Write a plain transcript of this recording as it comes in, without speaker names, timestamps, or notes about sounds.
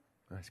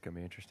That's going to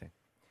be interesting.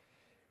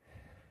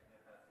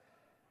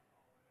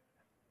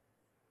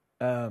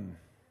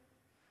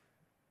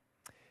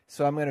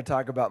 So I'm going to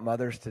talk about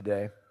mothers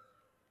today.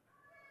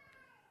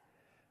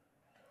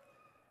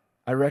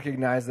 I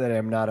recognize that I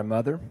am not a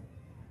mother.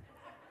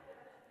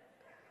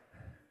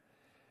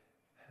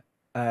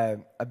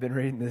 I've been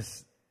reading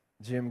this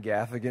Jim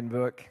Gaffigan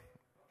book.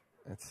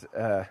 It's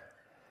the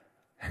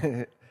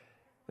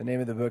name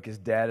of the book is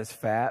Dad is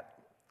Fat.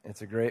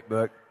 It's a great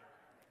book.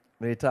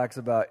 But he talks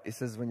about, he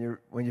says, when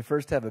you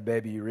first have a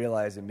baby, you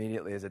realize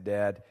immediately as a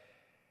dad,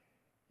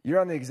 you're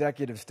on the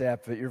executive staff,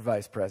 but you're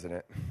vice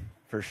president,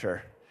 for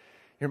sure.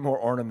 You're more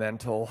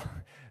ornamental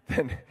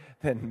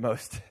than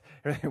most.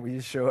 We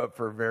just show up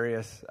for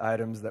various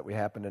items that we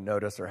happen to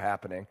notice are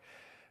happening.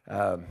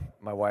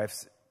 My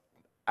wife's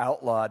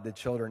outlawed the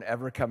children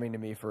ever coming to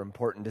me for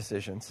important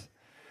decisions.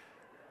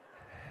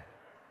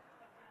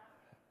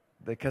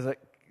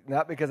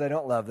 Not because I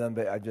don't love them,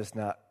 but I'm just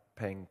not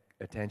paying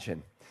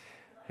attention.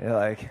 You're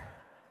like,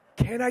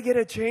 can I get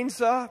a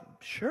chainsaw?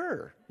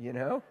 Sure,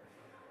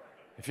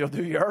 If you'll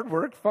do yard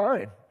work,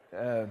 fine.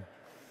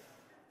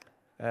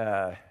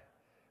 But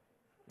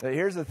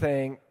here's the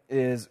thing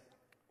is,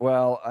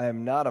 well, I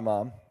am not a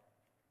mom.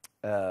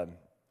 I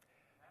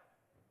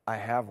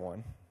have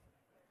one.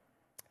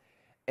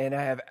 And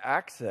I have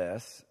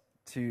access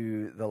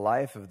to the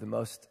life of the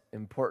most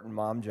important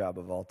mom job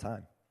of all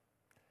time.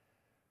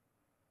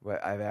 Well,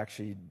 I've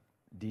actually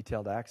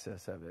detailed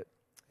access of it.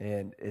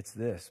 And it's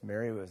this.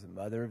 Mary was the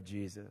mother of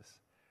Jesus,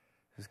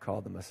 who's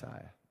called the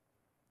Messiah.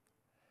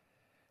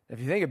 If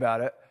you think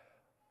about it,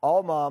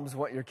 all moms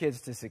want your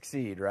kids to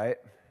succeed, right?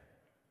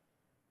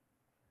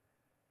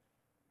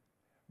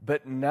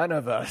 But none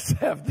of us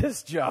have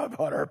this job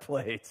on our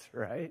plates,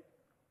 right?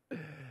 And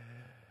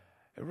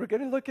we're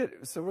going to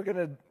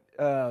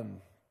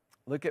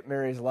look at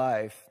Mary's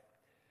life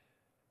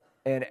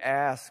and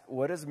ask,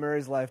 what does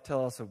Mary's life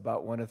tell us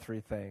about one of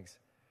three things?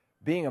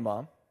 Being a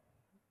mom.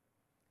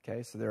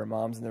 Okay, so there are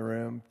moms in the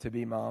room,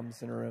 to-be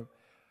moms in the room.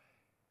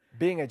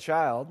 Being a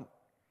child,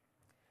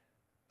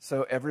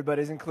 so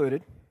everybody's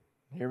included.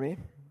 Hear me?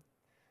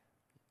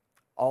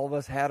 All of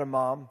us had a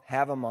mom,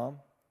 have a mom.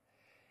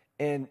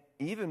 And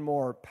even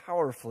more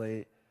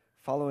powerfully,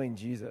 following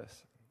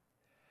Jesus.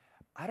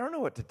 I don't know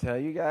what to tell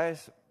you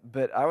guys,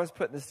 but I was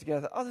putting this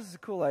together. Oh, this is a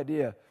cool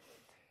idea.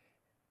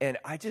 And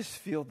I just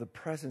feel the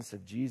presence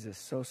of Jesus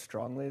so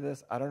strongly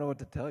I don't know what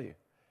to tell you.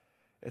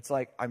 It's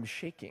like I'm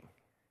shaking.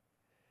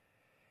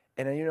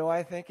 And you know why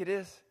I think it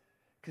is?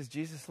 Because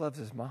Jesus loves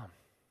his mom.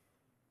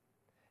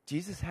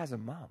 Jesus has a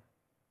mom.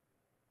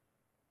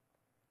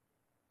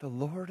 The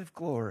Lord of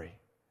glory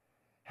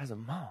has a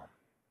mom.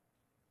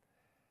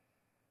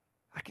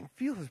 I can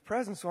feel his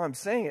presence while I'm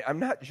saying it. I'm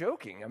not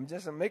joking. I'm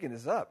making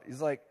this up.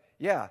 He's like,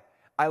 yeah,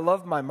 I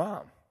love my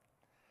mom.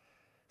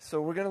 So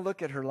we're going to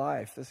look at her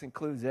life. This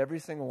includes every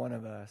single one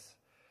of us.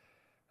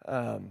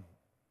 And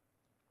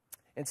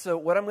so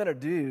what I'm going to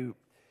do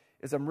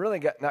is I'm really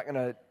not going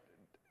to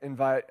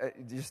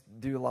just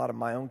do a lot of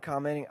my own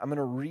commenting. I'm going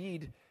to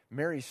read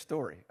Mary's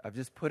story. I've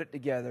just put it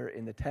together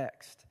in the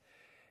text.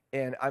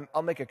 And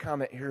I'll make a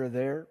comment here or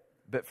there,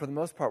 but for the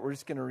most part, we're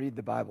just going to read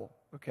the Bible,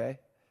 okay?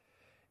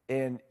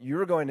 And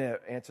you're going to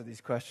answer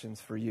these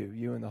questions for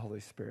you and the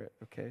Holy Spirit,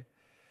 okay?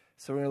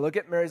 So we're going to look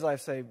at Mary's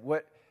life, say,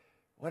 what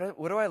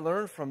do I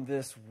learn from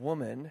this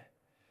woman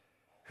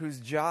whose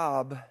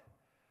job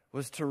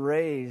was to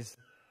raise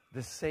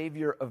the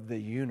Savior of the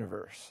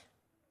universe?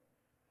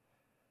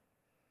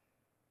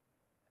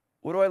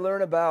 What do I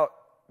learn about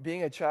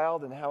being a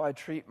child and how I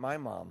treat my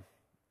mom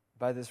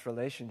by this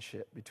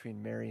relationship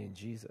between Mary and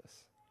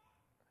Jesus?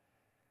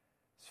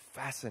 It's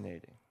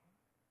fascinating.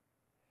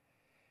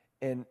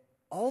 And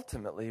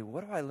ultimately,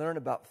 what do I learn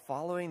about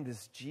following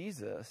this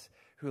Jesus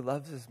who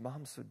loves his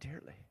mom so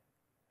dearly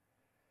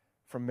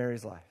from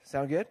Mary's life?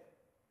 Sound good?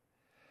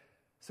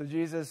 So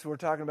Jesus, we're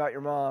talking about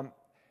your mom.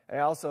 I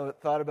also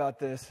thought about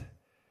this.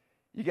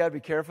 You got to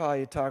be careful how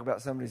you talk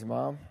about somebody's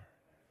mom.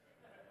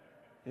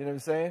 You know what I'm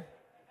saying?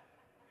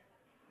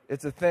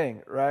 It's a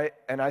thing, right?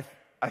 And I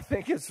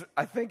think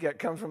it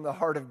comes from the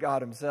heart of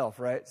God himself,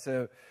 right?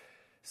 So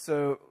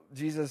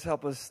Jesus,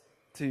 help us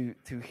to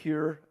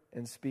hear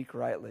and speak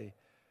rightly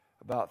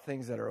about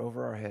things that are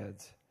over our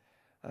heads.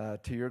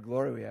 To your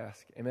glory we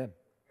ask. Amen.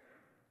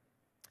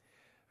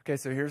 Okay,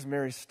 so here's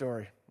Mary's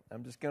story.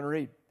 I'm just going to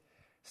read.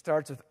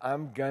 Starts with,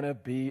 I'm going to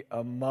be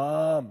a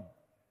mom.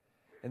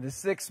 In the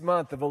 6th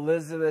month of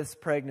Elizabeth's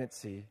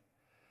pregnancy,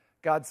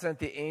 God sent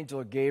the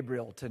angel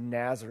Gabriel to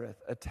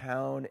Nazareth, a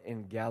town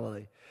in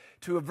Galilee,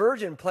 to a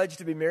virgin pledged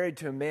to be married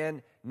to a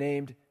man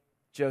named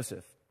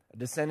Joseph, a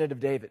descendant of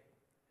David.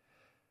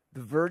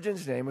 The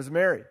virgin's name was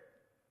Mary.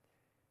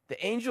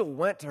 The angel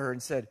went to her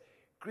and said,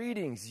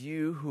 "Greetings,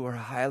 you who are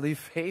highly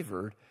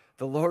favored.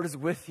 The Lord is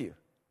with you."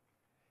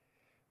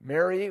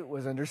 Mary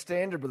was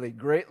understandably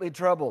greatly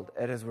troubled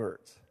at his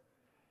words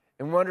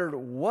and wondered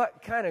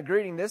what kind of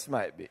greeting this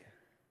might be.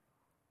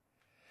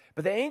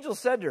 But the angel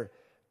said to her,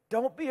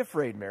 "Don't be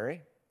afraid,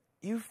 Mary.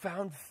 You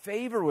found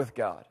favor with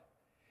God.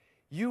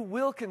 You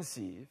will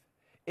conceive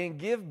and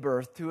give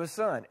birth to a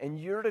son, and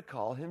you're to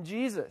call him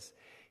Jesus.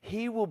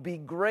 He will be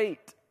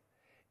great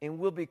and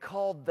will be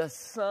called the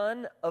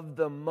Son of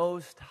the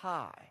Most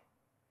High.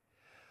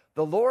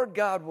 The Lord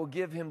God will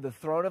give him the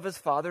throne of his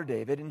father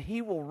David, and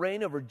he will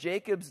reign over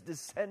Jacob's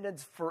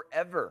descendants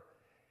forever.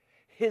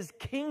 His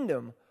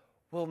kingdom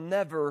will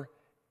never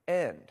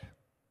end.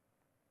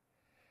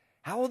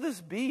 How will this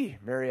be,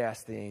 Mary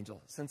asked the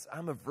angel, since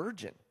I'm a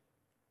virgin?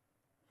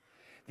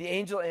 The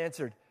angel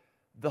answered,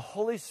 the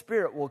Holy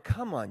Spirit will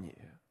come on you,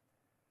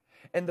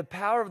 and the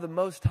power of the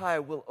Most High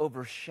will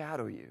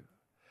overshadow you.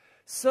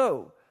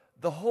 So,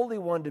 the Holy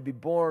One to be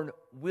born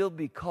will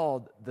be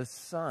called the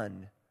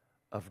Son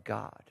of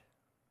God.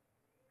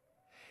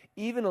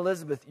 Even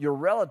Elizabeth, your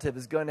relative,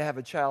 is going to have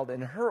a child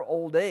in her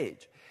old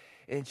age,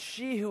 and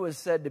she who is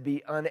said to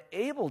be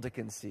unable to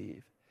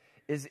conceive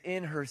is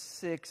in her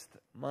 6th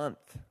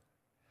month.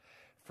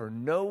 For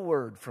no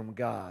word from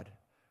God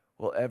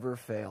will ever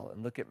fail.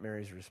 And look at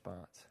Mary's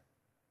response.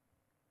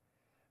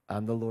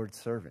 I'm the Lord's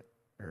servant,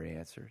 Mary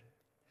answered.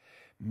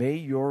 May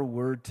your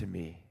word to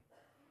me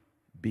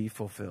be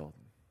fulfilled.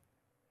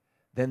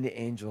 Then the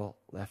angel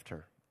left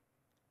her.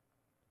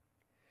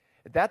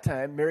 At that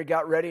time, Mary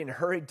got ready and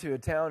hurried to a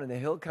town in the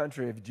hill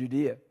country of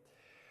Judea,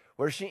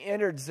 where she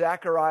entered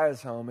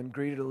Zechariah's home and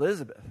greeted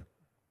Elizabeth.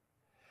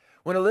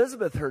 When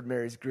Elizabeth heard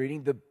Mary's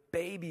greeting, the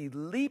baby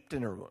leaped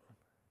in her womb,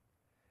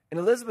 and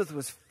Elizabeth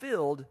was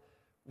filled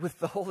with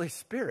the Holy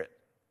Spirit.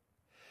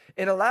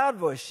 In a loud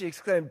voice, she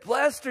exclaimed,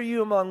 blessed are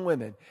you among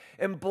women,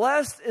 and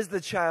blessed is the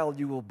child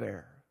you will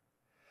bear.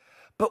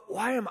 But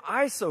why am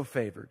I so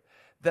favored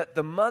that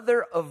the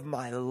mother of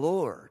my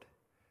Lord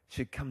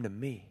should come to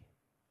me?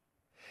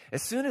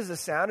 As soon as the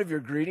sound of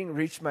your greeting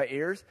reached my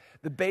ears,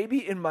 the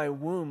baby in my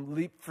womb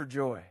leaped for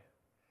joy.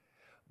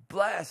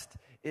 Blessed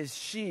is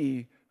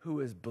she who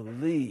has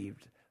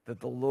believed that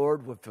the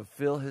Lord would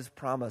fulfill his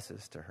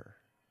promises to her.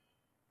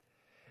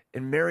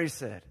 And Mary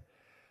said,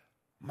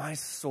 my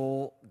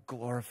soul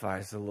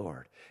glorifies the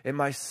Lord, and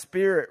my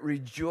spirit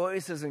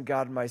rejoices in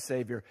God my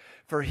Savior,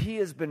 for he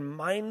has been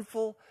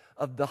mindful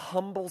of the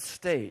humble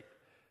state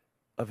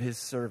of his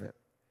servant.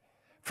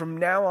 From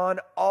now on,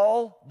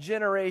 all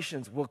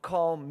generations will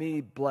call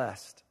me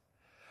blessed,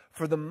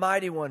 for the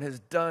Mighty One has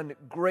done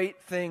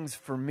great things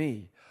for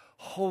me.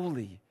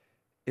 Holy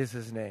is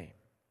his name.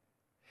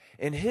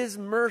 And his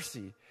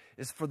mercy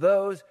is for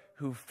those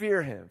who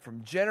fear him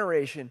from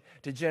generation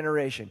to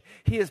generation.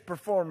 He has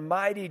performed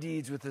mighty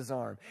deeds with his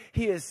arm.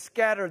 He has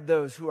scattered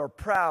those who are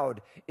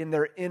proud in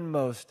their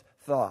inmost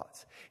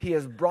thoughts. He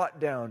has brought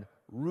down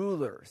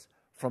rulers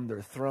from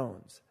their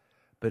thrones,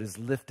 but has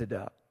lifted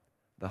up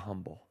the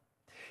humble.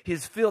 He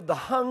has filled the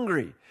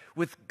hungry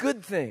with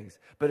good things,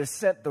 but has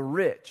sent the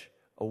rich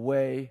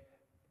away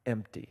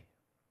empty.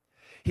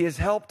 He has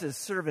helped his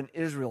servant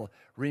Israel,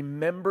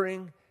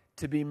 remembering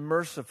to be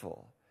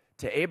merciful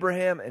to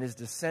Abraham and his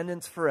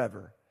descendants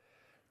forever,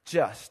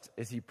 just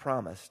as he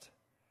promised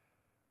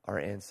our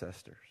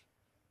ancestors.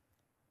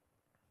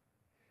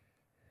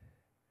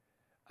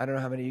 I don't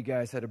know how many of you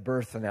guys had a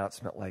birth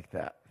announcement like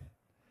that,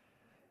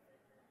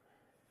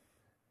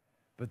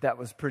 but that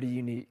was pretty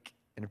unique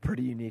and a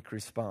pretty unique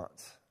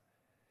response.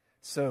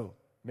 So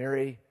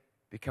Mary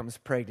becomes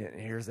pregnant,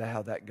 and here's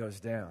how that goes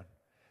down.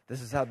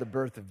 This is how the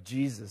birth of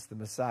Jesus, the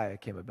Messiah,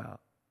 came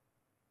about.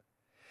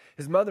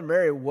 His mother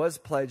Mary was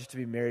pledged to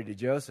be married to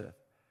Joseph,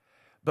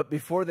 but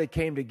before they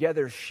came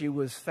together, she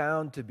was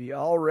found to be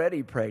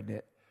already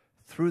pregnant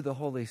through the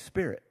Holy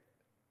Spirit.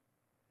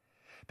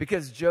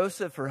 Because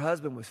Joseph, her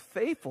husband, was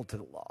faithful to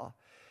the law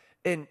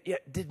and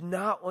yet did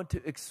not want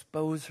to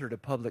expose her to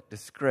public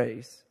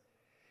disgrace,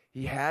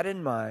 he had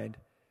in mind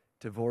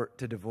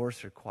to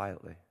divorce her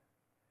quietly.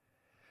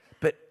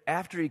 But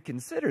after he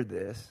considered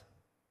this,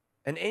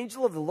 an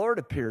angel of the Lord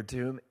appeared to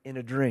him in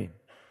a dream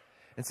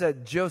and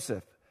said,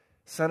 Joseph,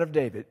 son of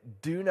David,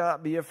 do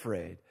not be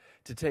afraid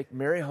to take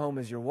Mary home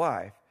as your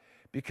wife,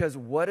 because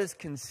what is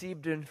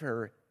conceived in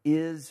her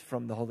is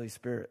from the Holy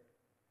Spirit.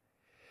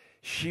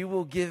 She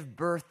will give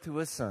birth to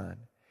a son,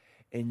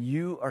 and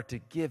you are to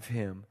give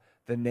him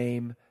the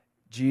name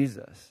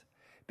Jesus,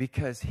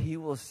 because he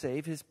will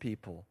save his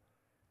people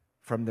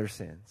from their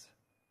sins.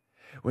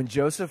 When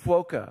Joseph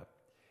woke up,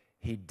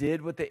 he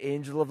did what the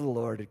angel of the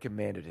Lord had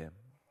commanded him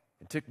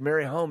and took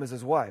Mary home as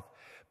his wife.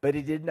 But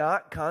he did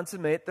not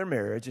consummate their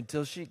marriage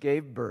until she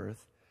gave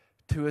birth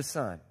to a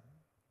son.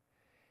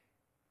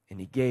 And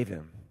he gave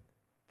him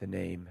the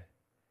name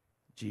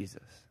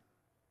Jesus.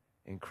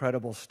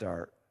 Incredible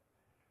start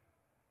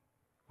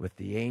with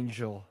the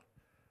angel,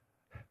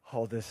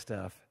 all this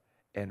stuff,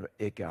 and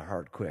it got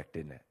hard quick,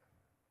 didn't it?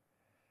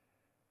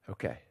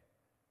 Okay,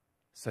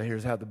 so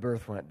here's how the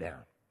birth went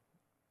down.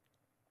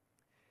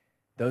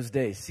 Those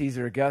days,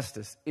 Caesar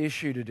Augustus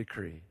issued a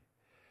decree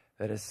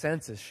that a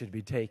census should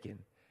be taken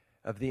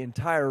of the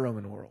entire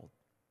Roman world.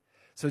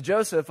 So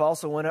Joseph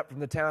also went up from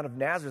the town of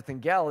Nazareth in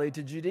Galilee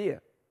to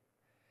Judea.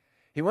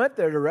 He went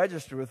there to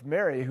register with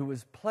Mary, who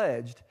was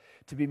pledged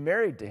to be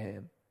married to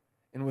him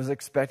and was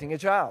expecting a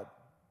child.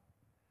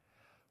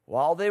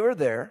 While they were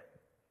there,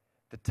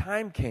 the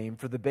time came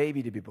for the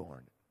baby to be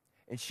born,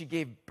 and she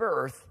gave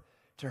birth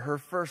to her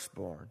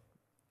firstborn,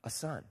 a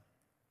son.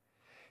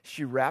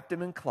 She wrapped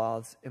him in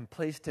cloths and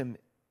placed him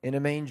in a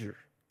manger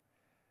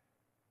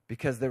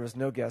because there was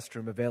no guest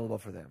room available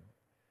for them.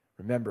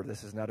 Remember,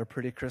 this is not a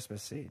pretty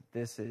Christmas scene.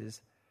 This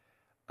is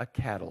a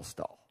cattle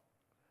stall.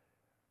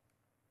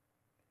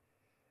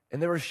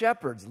 And there were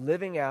shepherds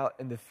living out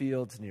in the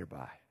fields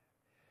nearby,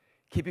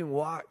 keeping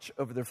watch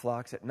over their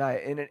flocks at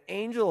night. And an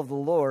angel of the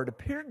Lord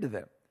appeared to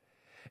them.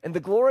 And the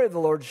glory of the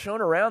Lord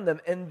shone around them,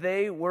 and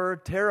they were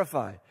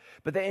terrified.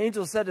 But the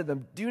angel said to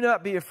them, "Do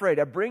not be afraid.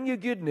 I bring you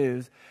good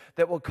news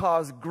that will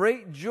cause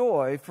great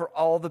joy for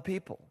all the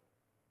people.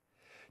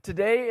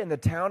 Today in the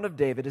town of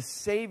David, a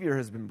Savior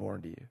has been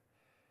born to you.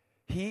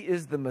 He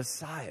is the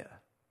Messiah,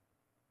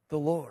 the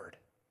Lord.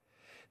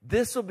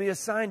 This will be a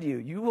sign to you.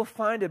 You will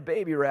find a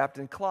baby wrapped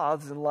in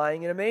cloths and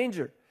lying in a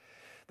manger."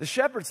 The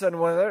shepherds said to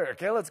one another,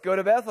 "Okay, let's go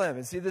to Bethlehem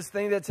and see this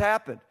thing that's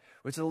happened,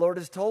 which the Lord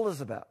has told us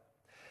about."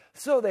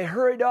 So they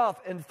hurried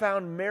off and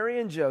found Mary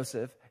and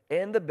Joseph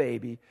and the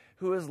baby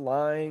who was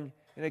lying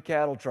in a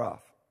cattle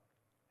trough.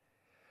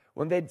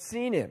 When they'd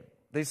seen him,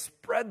 they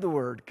spread the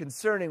word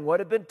concerning what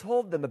had been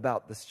told them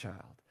about this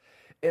child.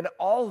 And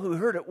all who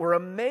heard it were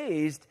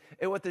amazed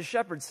at what the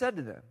shepherds said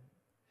to them.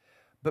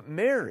 But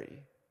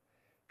Mary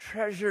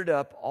treasured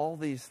up all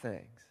these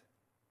things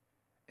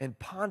and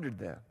pondered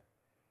them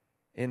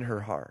in her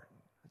heart.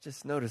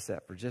 Just notice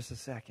that for just a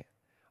second.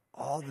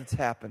 All that's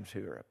happened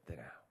to her up to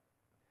now.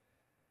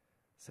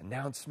 This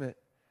announcement,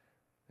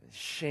 this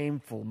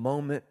shameful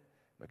moment.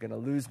 Am I going to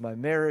lose my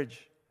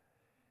marriage?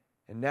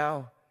 And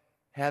now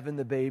having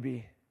the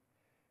baby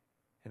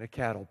in a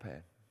cattle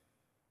pen.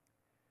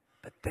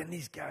 But then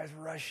these guys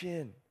rush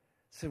in.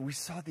 Say, "We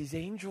saw these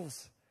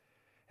angels.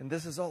 And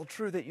this is all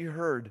true that you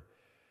heard."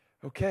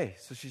 Okay,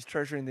 so she's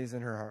treasuring these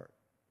in her heart.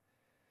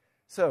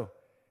 So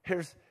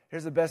here's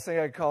the best thing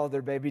I call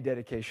their baby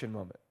dedication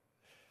moment.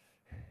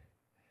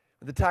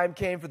 When the time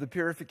came for the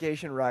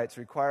purification rites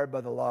required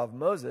by the law of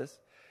Moses,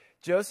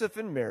 Joseph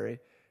and Mary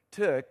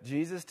took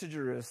Jesus to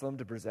Jerusalem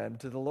to present him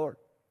to the Lord.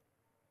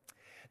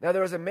 Now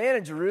there was a man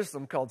in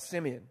Jerusalem called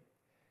Simeon.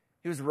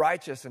 He was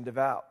righteous and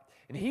devout,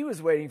 and he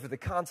was waiting for the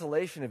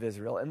consolation of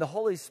Israel, and the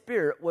Holy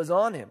Spirit was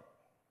on him.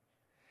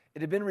 It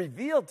had been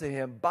revealed to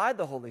him by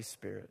the Holy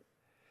Spirit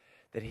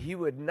that he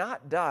would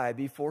not die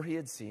before he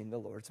had seen the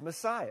Lord's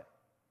Messiah.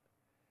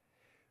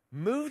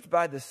 Moved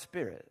by the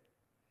Spirit,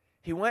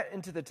 he went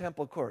into the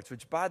temple courts,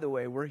 which, by the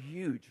way, were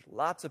huge,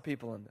 lots of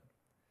people in them.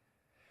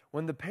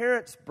 When the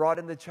parents brought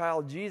in the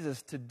child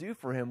Jesus to do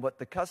for him what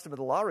the custom of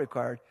the law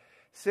required,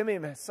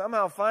 Simeon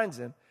somehow finds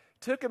him,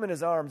 took him in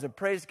his arms, and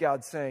praised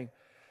God, saying,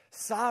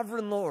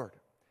 "Sovereign Lord,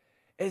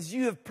 as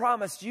you have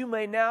promised, you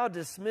may now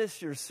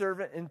dismiss your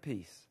servant in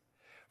peace.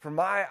 For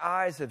my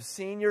eyes have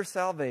seen your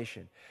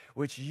salvation,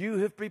 which you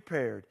have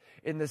prepared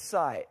in the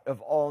sight of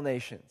all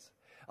nations,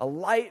 a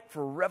light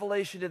for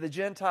revelation to the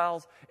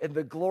Gentiles and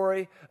the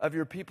glory of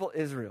your people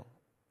Israel."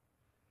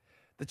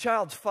 The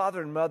child's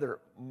father and mother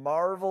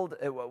marveled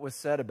at what was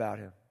said about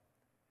him.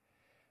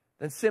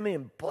 Then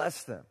Simeon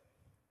blessed them,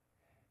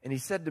 and he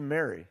said to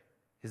Mary,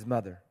 his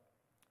mother,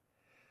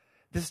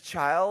 "This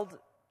child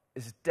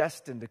is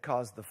destined to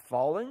cause the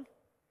falling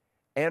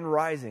and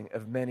rising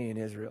of many in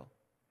Israel,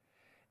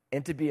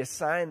 and to be a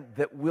sign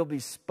that will be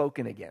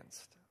spoken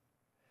against,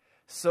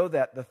 so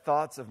that the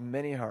thoughts of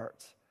many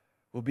hearts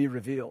will be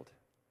revealed,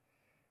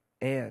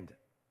 and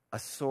a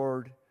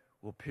sword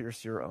will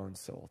pierce your own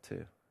soul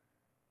too."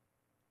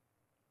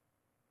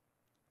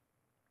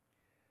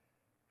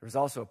 There was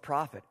also a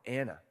prophet,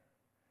 Anna,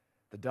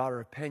 the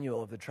daughter of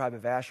Penuel of the tribe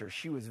of Asher.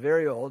 She was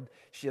very old.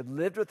 She had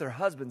lived with her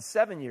husband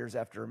 7 years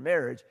after her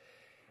marriage,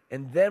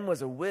 and then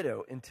was a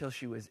widow until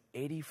she was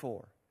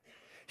 84.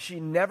 She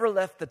never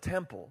left the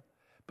temple,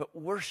 but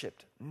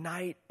worshiped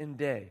night and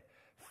day,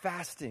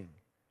 fasting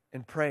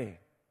and praying.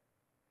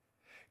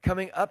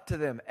 Coming up to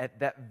them at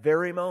that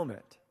very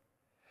moment,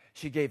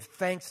 she gave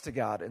thanks to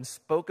God and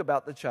spoke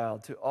about the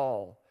child to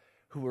all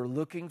who were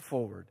looking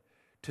forward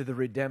to the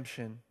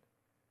redemption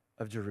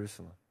of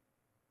Jerusalem.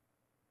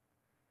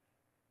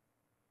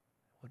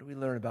 What do we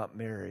learn about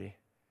Mary,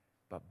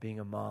 about being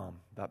a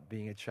mom, about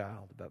being a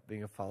child, about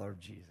being a follower of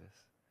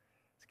Jesus?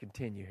 Let's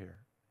continue here.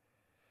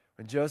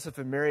 When Joseph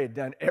and Mary had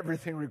done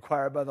everything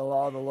required by the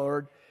law of the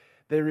Lord,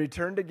 they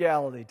returned to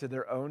Galilee, to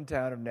their own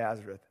town of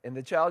Nazareth. And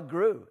the child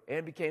grew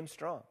and became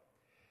strong.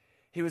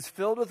 He was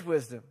filled with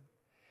wisdom,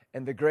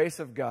 and the grace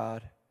of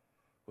God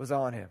was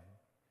on him.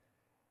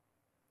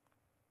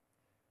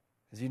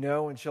 As you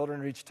know, when children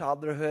reach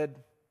toddlerhood,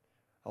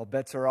 all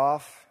bets are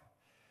off.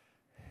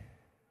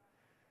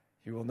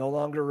 You will no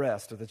longer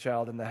rest with a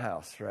child in the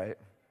house, right?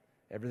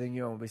 Everything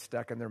you own will be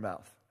stuck in their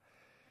mouth.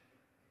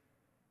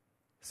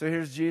 So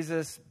here's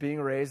Jesus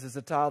being raised as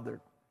a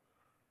toddler.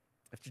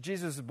 After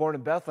Jesus was born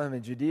in Bethlehem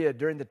in Judea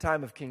during the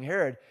time of King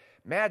Herod,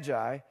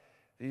 Magi,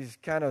 these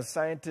kind of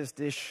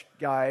scientist-ish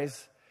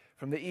guys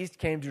from the east,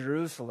 came to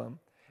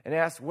Jerusalem and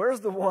asked, "Where's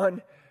the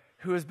one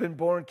who has been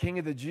born King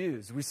of the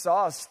Jews? We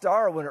saw a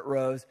star when it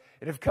rose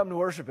and have come to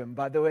worship him."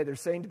 By the way, they're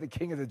saying to the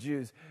King of the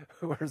Jews,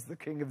 "Where's the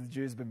King of the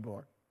Jews been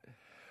born?"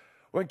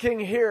 When King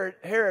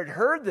Herod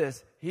heard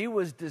this, he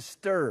was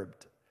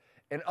disturbed,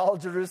 and all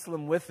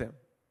Jerusalem with him.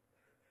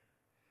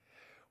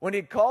 When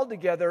he called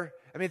together,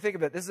 think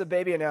of it, this is a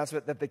baby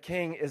announcement that the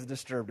king is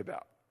disturbed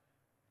about.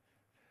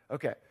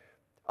 Okay,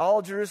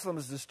 all Jerusalem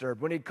is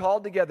disturbed. When he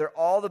called together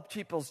all the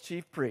people's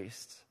chief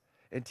priests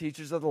and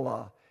teachers of the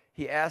law,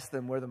 he asked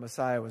them where the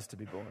Messiah was to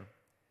be born.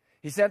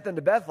 He sent them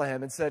to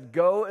Bethlehem and said,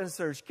 "Go and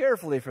search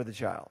carefully for the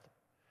child.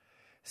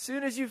 As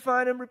soon as you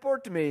find him,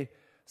 report to me,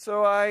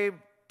 so I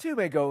too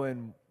may go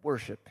and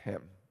worship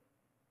him."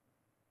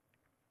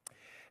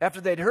 After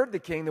they'd heard the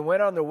king, they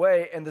went on their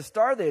way, and the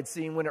star they had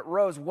seen when it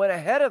rose went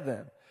ahead of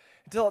them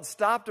until it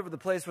stopped over the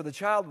place where the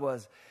child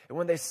was. And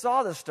when they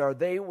saw the star,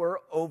 they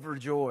were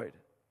overjoyed.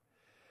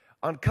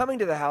 On coming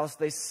to the house,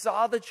 they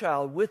saw the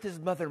child with his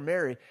mother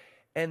Mary,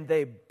 and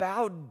they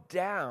bowed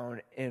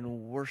down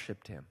and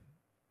worshiped him.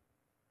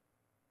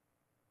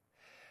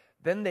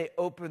 Then they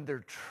opened their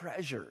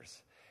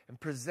treasures and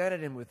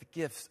presented him with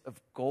gifts of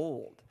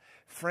gold,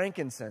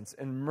 frankincense,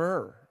 and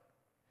myrrh.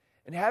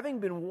 And having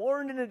been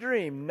warned in a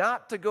dream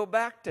not to go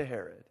back to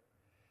Herod,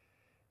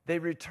 they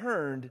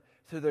returned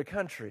to their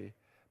country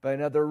by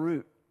another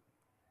route.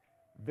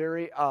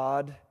 Very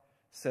odd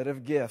set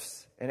of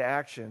gifts and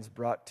actions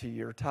brought to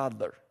your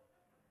toddler.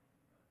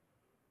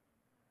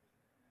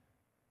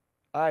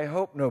 I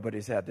hope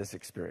nobody's had this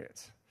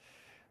experience,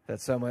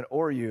 that someone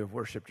or you have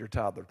worshiped your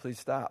toddler. Please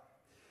stop.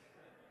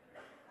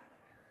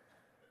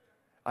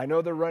 I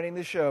know they're running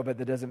the show, but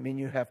that doesn't mean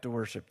you have to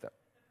worship them.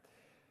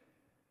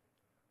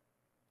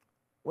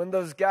 When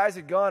those guys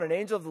had gone, an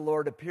angel of the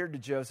Lord appeared to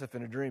Joseph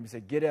in a dream. He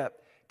said, "Get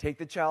up, take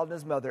the child and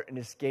his mother, and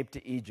escape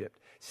to Egypt.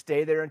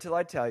 Stay there until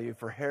I tell you,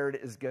 for Herod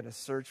is going to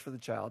search for the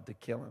child to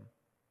kill him."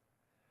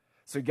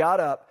 So he got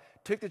up,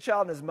 took the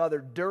child and his mother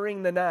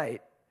during the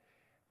night,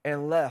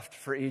 and left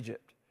for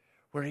Egypt,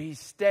 where he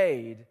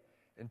stayed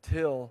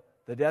until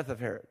the death of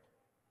Herod.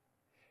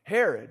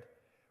 Herod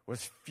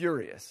was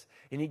furious,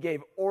 and he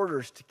gave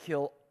orders to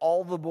kill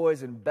all the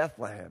boys in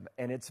Bethlehem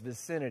and its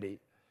vicinity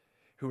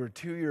who were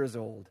 2 years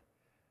old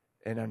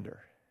and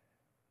under.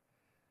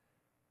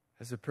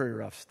 That's a pretty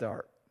rough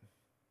start.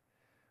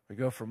 We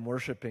go from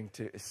worshiping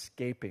to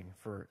escaping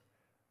for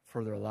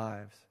their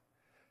lives.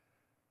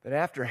 Then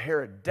after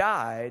Herod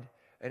died,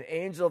 an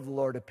angel of the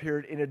Lord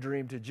appeared in a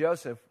dream to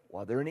Joseph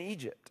while they're in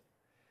Egypt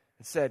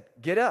and said,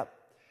 "Get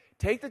up,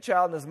 take the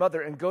child and his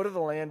mother and go to the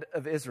land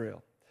of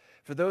Israel.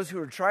 For those who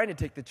are trying to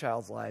take the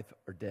child's life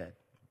are dead."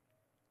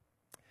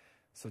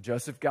 So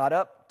Joseph got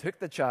up, took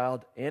the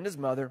child and his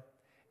mother,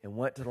 and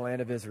went to the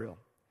land of Israel.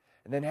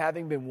 And then,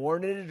 having been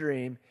warned in a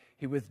dream,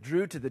 he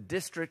withdrew to the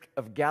district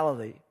of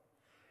Galilee,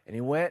 and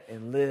he went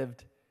and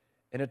lived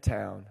in a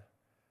town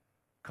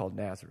called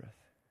Nazareth.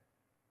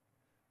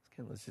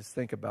 Okay, let's just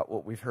think about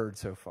what we've heard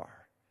so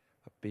far,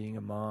 about being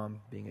a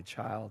mom, being a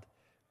child,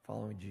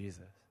 following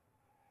Jesus.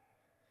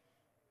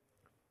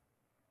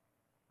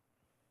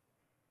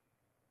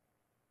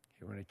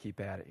 You want to keep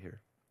at it here.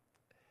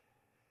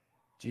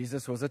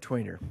 Jesus was a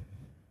tweener.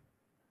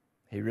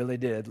 He really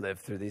did live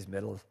through these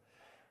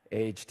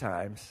middle-aged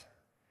times,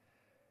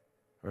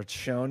 where it's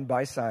shown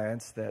by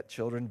science that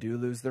children do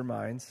lose their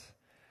minds.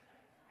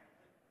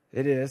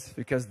 It is,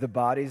 because the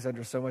body's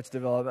under so much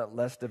development,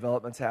 less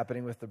development's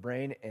happening with the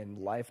brain, and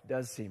life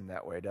does seem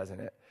that way, doesn't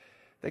it?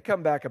 They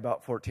come back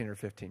about 14 or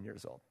 15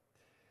 years old.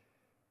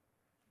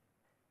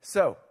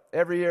 So,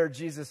 every year,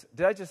 Jesus,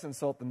 did I just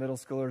insult the middle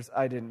schoolers?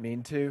 I didn't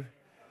mean to.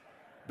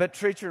 But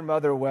treat your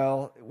mother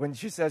well. When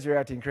she says you're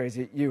acting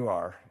crazy, you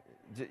are.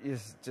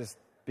 Just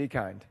be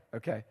kind,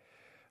 okay?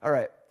 All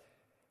right.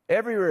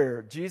 Every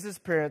year, Jesus'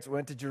 parents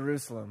went to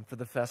Jerusalem for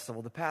the festival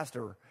of the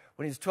Passover.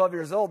 When he was 12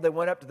 years old, they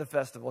went up to the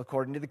festival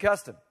according to the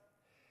custom.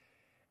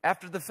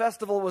 After the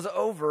festival was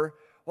over,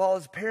 while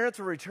his parents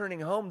were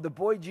returning home, the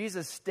boy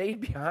Jesus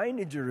stayed behind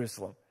in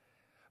Jerusalem.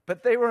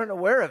 But they weren't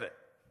aware of it.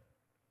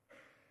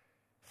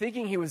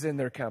 Thinking he was in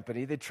their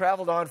company, they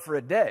traveled on for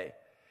a day.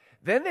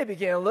 Then they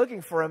began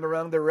looking for him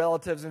among their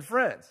relatives and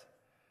friends.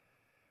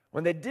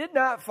 When they did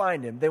not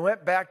find him, they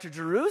went back to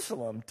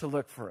Jerusalem to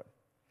look for him.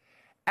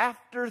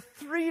 After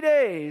 3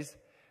 days,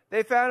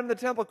 they found him in the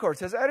temple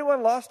courts. Has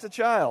anyone lost a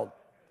child?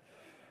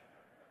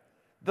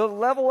 The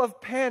level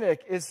of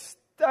panic is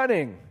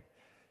stunning.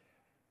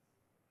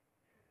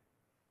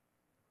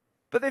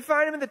 But they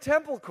find him in the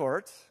temple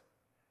courts,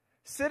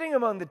 sitting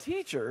among the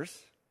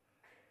teachers,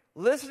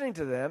 listening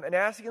to them and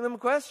asking them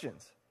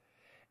questions.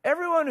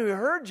 Everyone who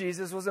heard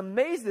Jesus was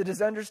amazed at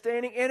his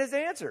understanding and his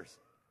answers.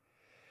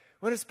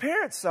 When his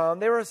parents saw him,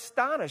 they were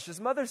astonished.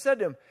 His mother said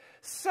to him,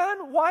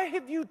 "Son, why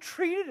have you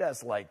treated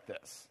us like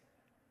this?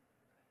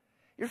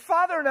 Your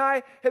father and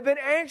I have been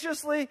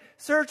anxiously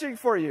searching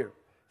for you."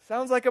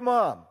 Sounds like a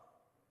mom.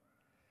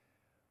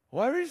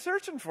 "Why were you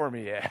searching for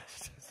me?" he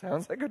asked.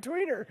 Sounds like a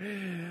tweener.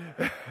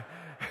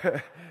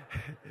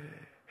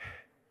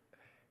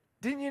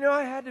 "Didn't you know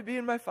I had to be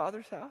in my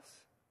father's house?"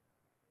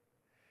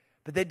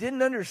 But they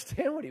didn't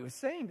understand what he was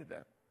saying to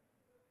them.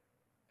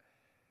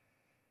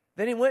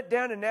 Then he went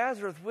down to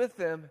Nazareth with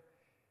them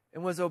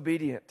and was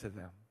obedient to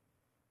them.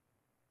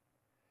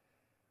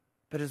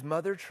 But his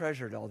mother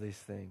treasured all these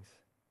things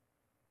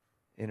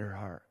in her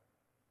heart.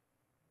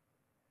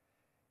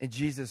 And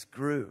Jesus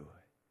grew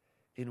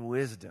in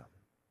wisdom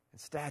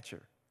and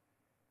stature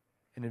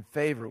and in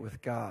favor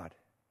with God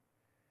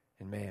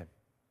and man.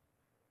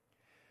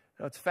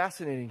 Now, what's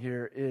fascinating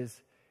here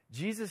is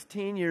Jesus'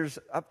 teen years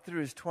up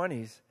through his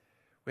 20s,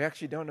 we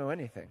actually don't know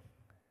anything.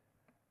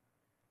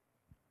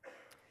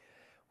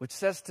 Which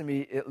says to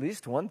me at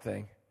least one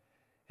thing,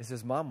 is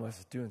his mom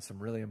was doing some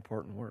really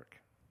important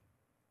work.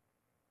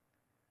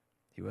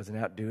 He wasn't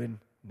out doing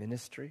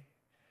ministry.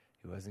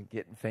 He wasn't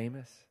getting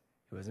famous.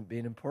 He wasn't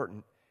being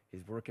important.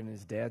 He's working in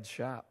his dad's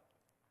shop.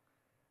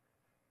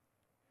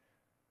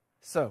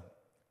 So,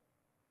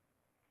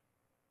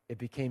 it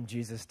became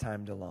Jesus'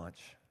 time to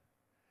launch.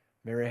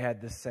 Mary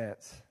had this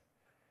sense.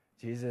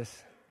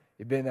 Jesus,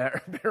 you've been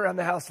around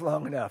the house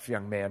long enough,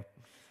 young man.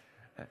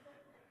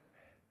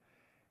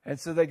 And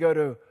so they go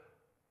to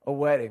a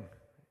wedding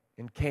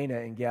in Cana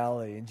in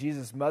Galilee, and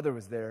Jesus' mother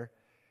was there.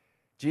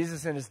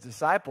 Jesus and his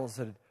disciples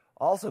had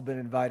also been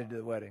invited to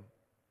the wedding.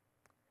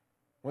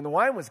 When the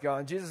wine was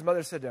gone, Jesus'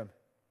 mother said to him,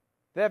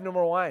 "They have no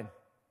more wine."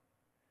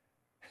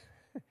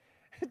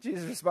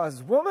 Jesus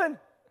responds, "Woman,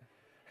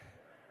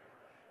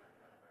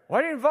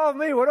 why do you involve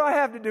me? What do I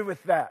have to do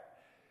with that?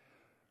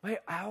 My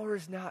hour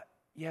is not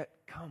yet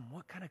come."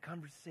 What kind of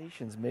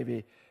conversations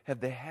maybe have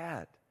they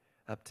had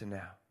up to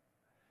now?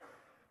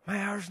 My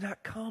hour's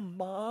not come,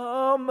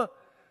 Mom.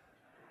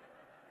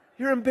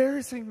 You're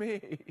embarrassing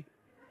me.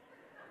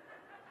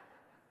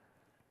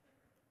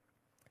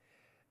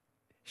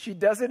 She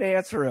doesn't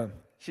answer him.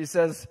 She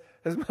says,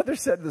 his mother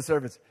said to the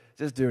servants,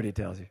 "Just do what he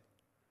tells you."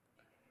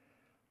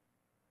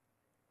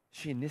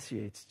 She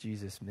initiates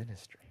Jesus'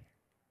 ministry.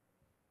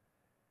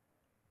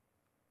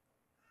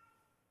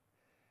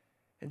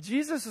 And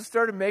Jesus has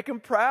started to make him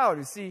proud.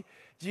 You see,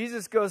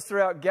 Jesus goes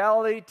throughout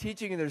Galilee,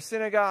 teaching in their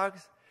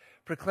synagogues,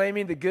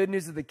 proclaiming the good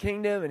news of the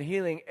kingdom and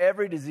healing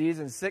every disease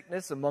and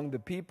sickness among the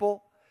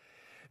people.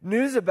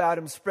 News about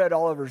him spread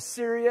all over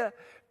Syria.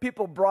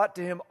 People brought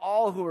to him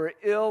all who were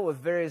ill with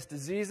various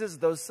diseases,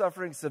 those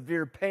suffering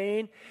severe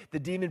pain, the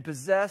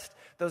demon-possessed,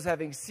 those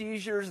having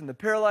seizures, and the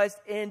paralyzed,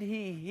 and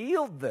he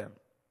healed them.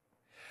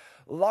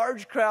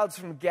 Large crowds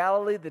from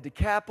Galilee, the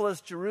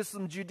Decapolis,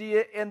 Jerusalem,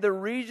 Judea, and the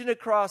region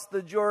across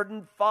the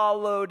Jordan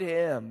followed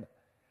him.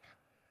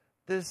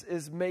 This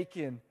is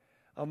making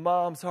a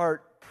mom's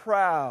heart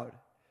proud.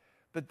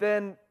 But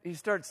then he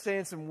starts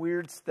saying some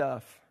weird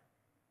stuff.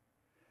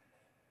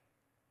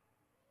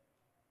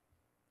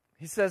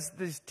 He says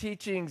these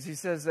teachings, he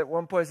says at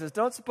one point, he says,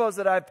 "Don't suppose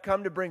that I've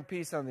come to bring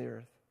peace on the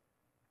earth.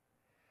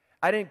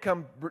 I didn't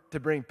come to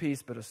bring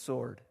peace, but a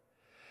sword.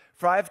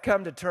 For I've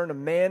come to turn a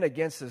man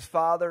against his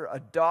father,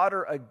 a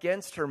daughter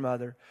against her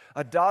mother,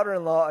 a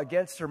daughter-in-law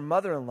against her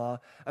mother-in-law.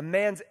 A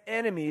man's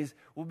enemies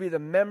will be the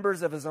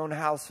members of his own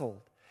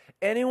household.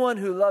 Anyone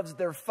who loves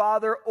their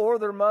father or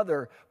their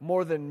mother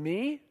more than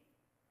me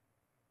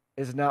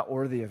is not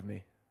worthy of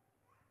me.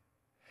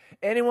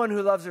 Anyone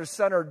who loves their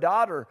son or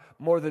daughter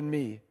more than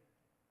me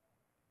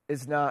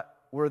is not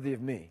worthy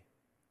of me.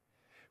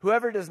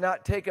 Whoever does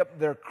not take up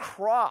their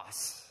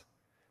cross,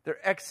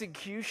 their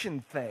execution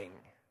thing,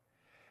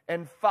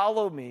 and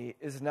follow me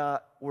is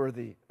not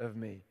worthy of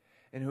me.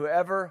 And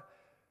whoever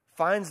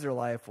finds their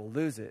life will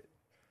lose it.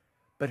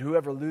 But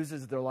whoever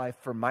loses their life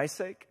for my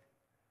sake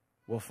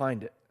will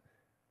find it."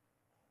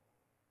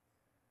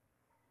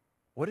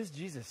 What is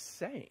Jesus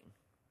saying?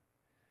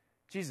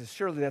 Jesus,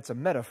 surely that's a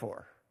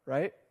metaphor,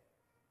 right?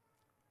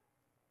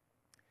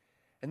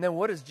 And then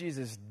what is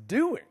Jesus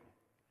doing?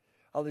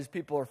 All these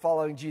people are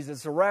following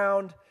Jesus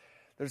around.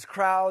 There's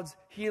crowds,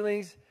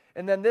 healings,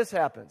 and then this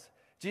happens.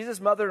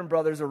 Jesus' mother and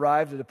brothers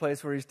arrived at a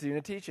place where he's doing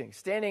a teaching.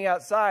 Standing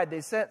outside,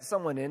 they sent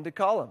someone in to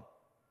call him.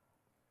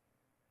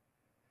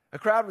 A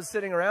crowd was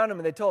sitting around him,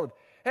 and they told him,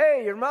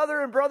 "Hey, your mother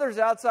and brother's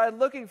outside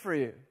looking for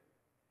you."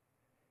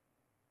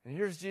 And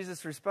here's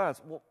Jesus'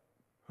 response. "Well,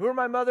 who are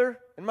my mother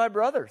and my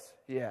brothers?"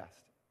 he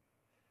asked.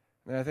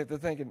 And I think they're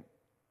thinking,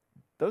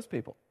 those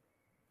people.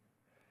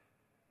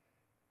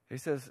 He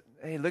says,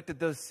 he looked at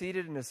those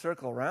seated in a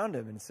circle around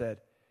him and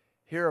said,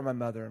 "Here are my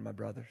mother and my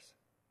brothers.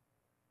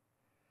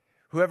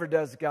 Whoever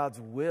does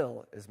God's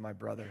will is my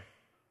brother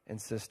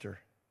and sister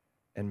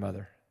and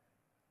mother."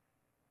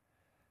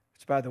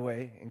 Which, by the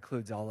way,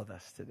 includes all of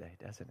us today,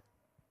 doesn't it?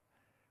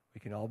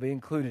 We can all be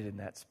included in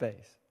that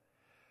space.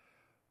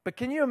 But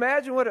can you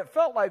imagine what it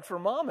felt like for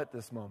Mom at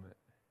this moment?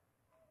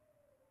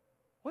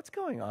 What's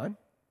going on?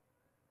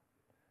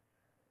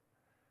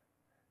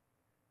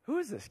 Who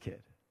is this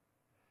kid?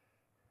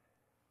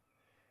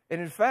 And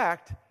in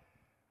fact,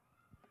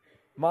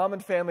 Mom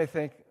and family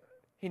think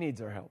he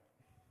needs our help.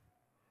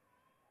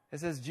 It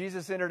says,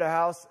 Jesus entered a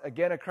house.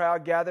 Again, a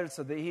crowd gathered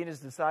so that he and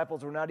his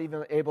disciples were not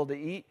even able to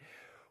eat.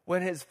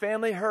 When his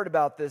family heard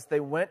about this,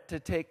 they went to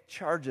take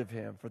charge of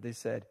him, for they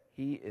said,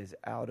 "He is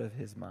out of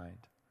his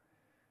mind."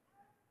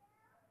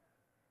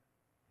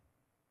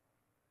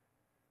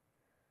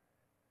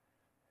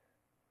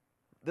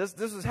 This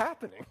was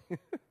happening.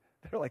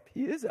 They're like,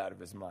 he is out of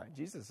his mind.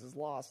 Jesus has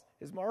lost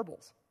his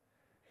marbles.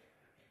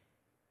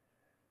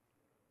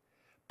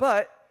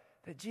 but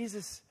that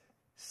Jesus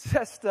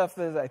says stuff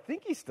that I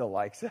think he still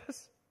likes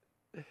us.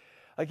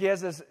 Like he has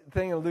this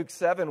thing in Luke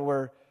 7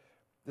 where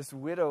this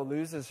widow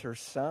loses her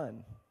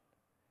son.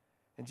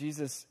 And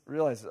Jesus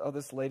realizes, oh,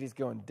 this lady's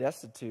going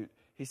destitute.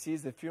 He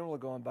sees the funeral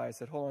going by. He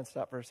said, hold on,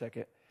 stop for a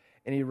second.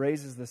 And he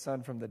raises the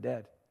son from the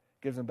dead,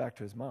 gives him back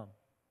to his mom.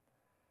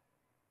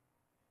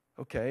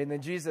 Okay, and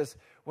then Jesus,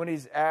 when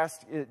he's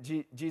asked,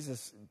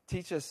 Jesus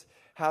teaches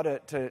how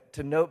to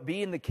know,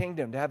 be in the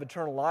kingdom, to have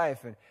eternal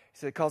life. And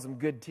he calls him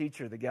good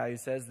teacher, the guy who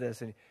says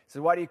this. And he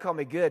says, why do you call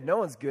me good? No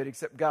one's good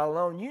except God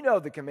alone. You know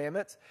the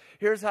commandments.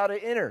 Here's how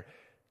to enter.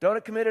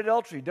 Don't commit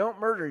adultery. Don't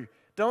murder.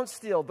 Don't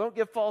steal. Don't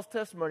give false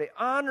testimony.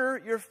 Honor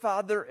your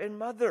father and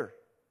mother.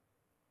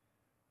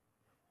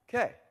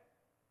 Okay.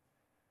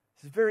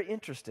 This is very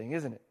interesting,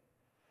 isn't it?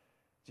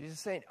 Jesus is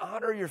saying,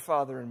 honor your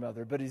father and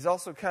mother. But he's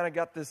also kind of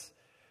got this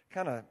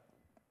kind of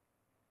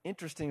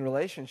interesting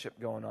relationship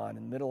going on in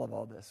the middle of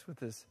all this with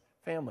his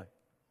family.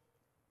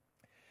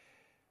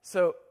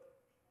 So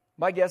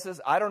my guess is,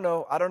 I don't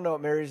know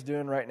what Mary's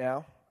doing right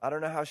now. I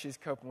don't know how she's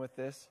coping with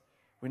this.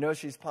 We know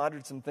she's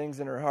pondered some things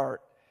in her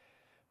heart.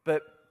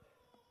 But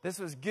this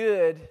was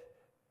good.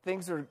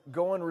 Things are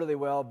going really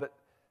well, but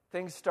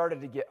things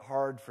started to get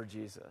hard for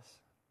Jesus.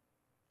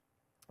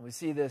 We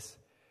see this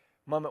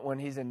moment when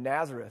he's in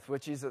Nazareth,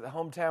 which is at the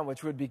hometown,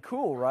 which would be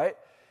cool, right?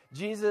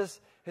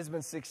 Jesus has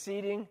been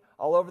succeeding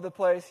all over the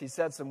place. He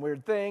said some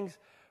weird things,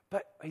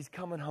 but he's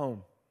coming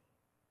home.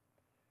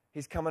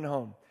 He's coming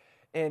home.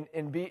 And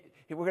we're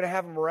going to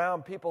have him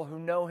around people who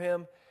know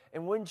him.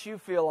 And wouldn't you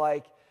feel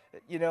like,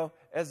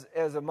 as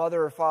a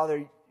mother or father,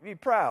 you'd be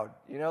proud,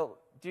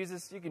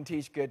 Jesus, you can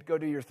teach good. Go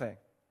do your thing.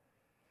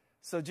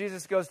 So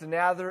Jesus goes to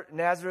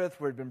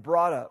Nazareth, where he'd been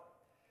brought up.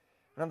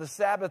 And on the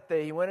Sabbath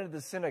day, he went into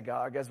the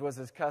synagogue, as was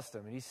his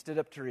custom, and he stood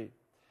up to read.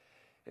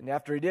 And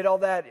after he did all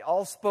that,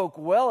 all spoke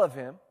well of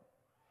him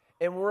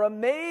and were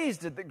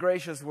amazed at the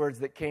gracious words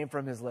that came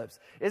from his lips.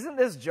 Isn't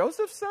this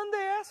Joseph's son,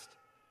 they asked?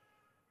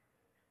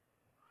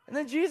 And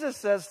then Jesus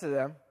says to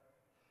them,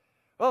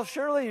 well,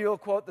 surely you'll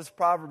quote this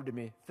proverb to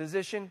me,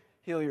 physician,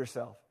 heal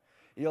yourself.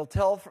 You'll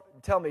tell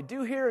me,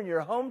 do here in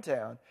your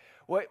hometown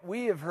what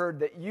we have heard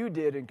that you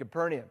did in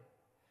Capernaum.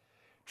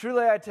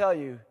 Truly I tell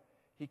you,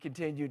 he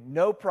continued,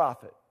 no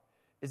prophet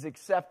is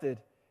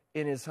accepted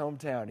in his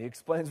hometown. He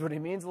explains what he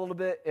means a little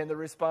bit, and the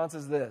response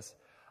is this.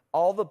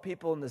 All the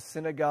people in the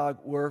synagogue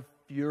were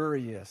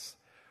furious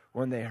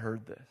when they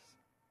heard this.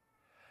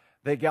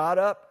 They got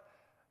up,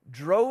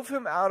 drove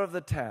him out of the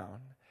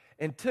town,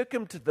 and took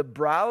him to the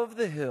brow of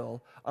the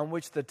hill on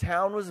which the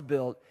town was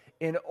built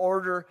in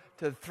order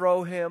to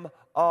throw him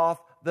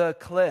off the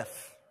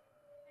cliff.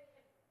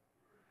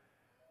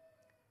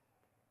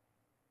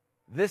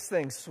 This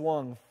thing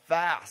swung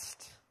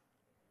fast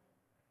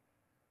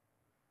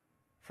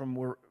from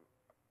where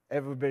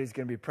everybody's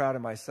going to be proud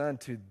of my son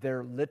to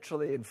they're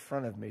literally in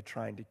front of me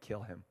trying to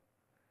kill him.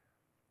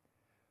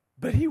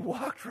 But he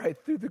walked right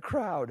through the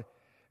crowd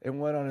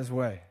and went on his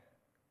way.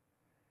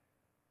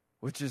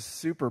 Which is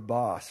super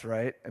boss,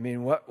 right? I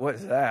mean, what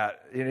is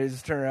that? He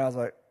just turned around and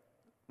was like,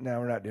 no,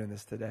 we're not doing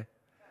this today.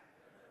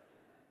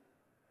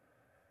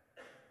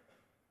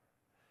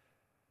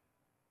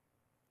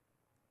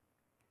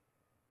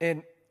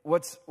 And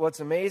what's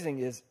amazing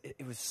is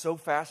it was so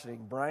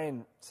fascinating.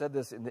 Brian said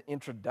this in the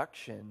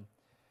introduction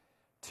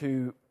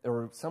to,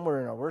 or somewhere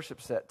in our worship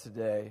set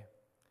today,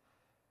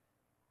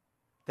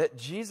 that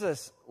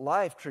Jesus'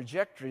 life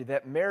trajectory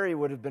that Mary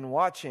would have been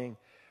watching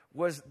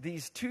was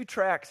these two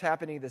tracks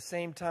happening at the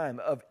same time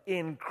of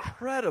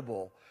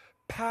incredible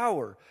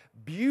power,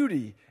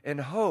 beauty, and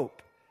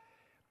hope,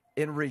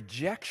 in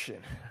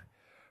rejection,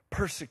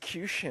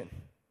 persecution,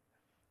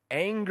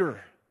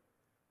 anger,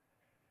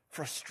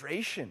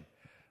 frustration,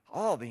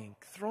 all being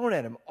thrown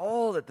at him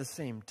all at the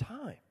same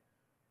time.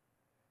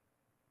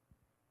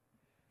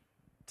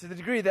 To the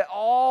degree that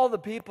all the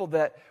people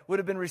that would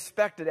have been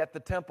respected at the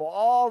temple,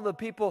 all the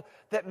people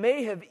that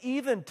may have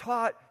even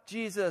taught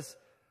Jesus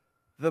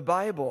the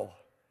Bible,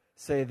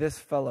 say this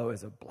fellow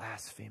is a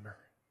blasphemer.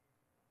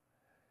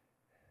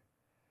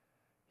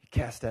 You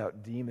cast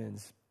out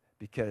demons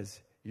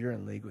because you're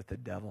in league with the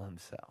devil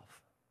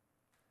himself.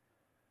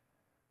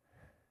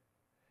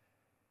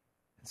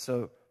 And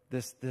so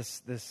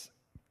this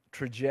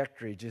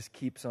trajectory just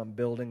keeps on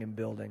building and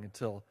building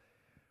until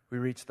we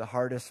reach the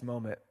hardest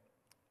moment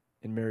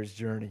in Mary's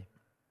journey,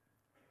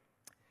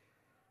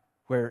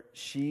 where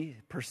she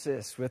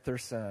persists with her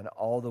son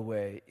all the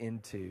way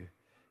into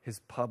his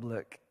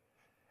public,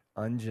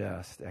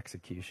 unjust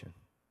execution.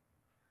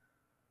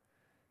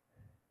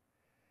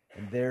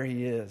 And there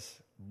he is,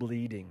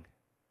 bleeding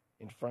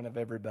in front of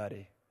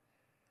everybody,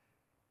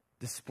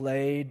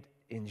 displayed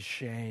in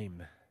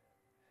shame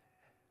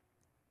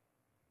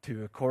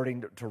to,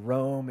 according to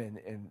Rome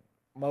and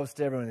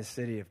most everyone in the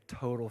city, of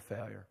total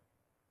failure.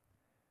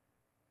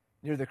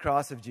 Near the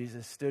cross of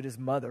Jesus stood his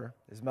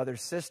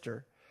mother's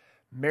sister,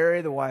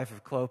 Mary, the wife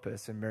of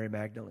Clopas, and Mary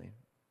Magdalene.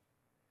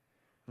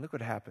 And look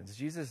what happens.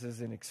 Jesus is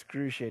in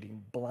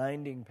excruciating,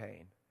 blinding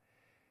pain.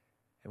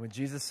 And when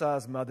Jesus saw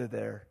his mother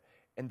there,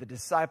 And the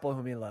disciple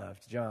whom he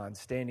loved, John,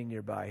 standing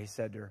nearby, he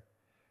said to her,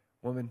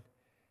 "Woman,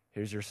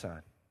 here's your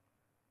son."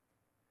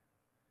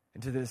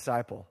 And to the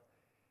disciple,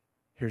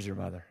 "Here's your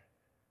mother."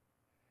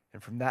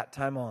 And from that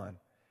time on,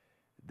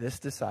 this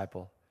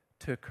disciple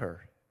took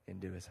her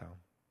into his home.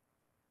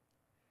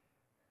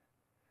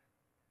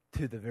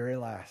 To the very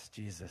last,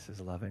 Jesus is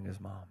loving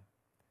his mom.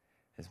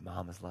 His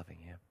mom is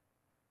loving him.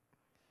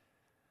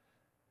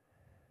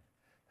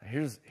 Now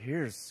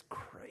here's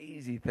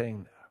crazy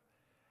thing, though.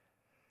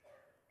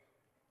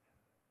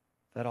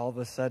 That all of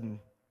a sudden,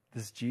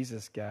 this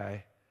Jesus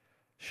guy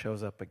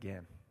shows up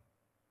again.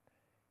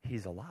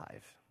 He's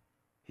alive.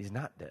 He's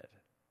not dead.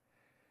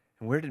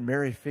 And where did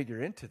Mary figure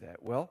into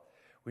that? Well,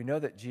 we know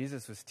that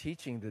Jesus was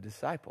teaching the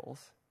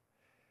disciples.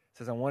 It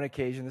says on one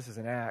occasion, this is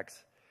in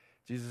Acts,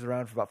 Jesus was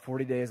around for about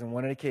 40 days. On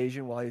one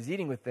occasion, while he was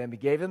eating with them, he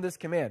gave them this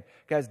command.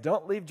 Guys,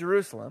 don't leave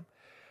Jerusalem,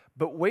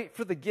 but wait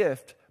for the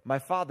gift my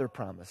Father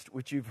promised,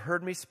 which you've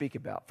heard me speak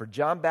about. For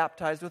John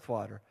baptized with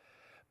water,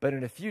 but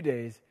in a few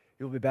days,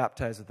 you'll be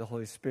baptized with the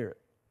Holy Spirit.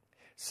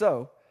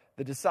 So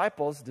the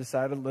disciples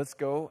decided, let's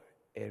go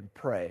and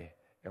pray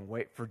and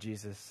wait for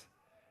Jesus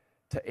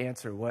to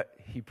answer what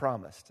he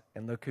promised.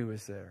 And look who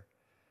was there.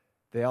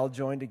 They all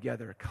joined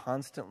together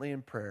constantly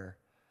in prayer,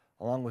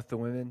 along with the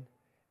women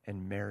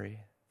and Mary,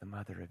 the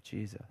mother of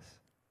Jesus,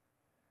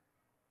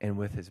 and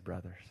with his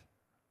brothers.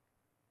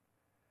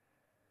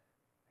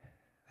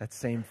 That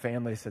same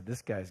family said,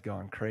 this guy's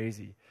gone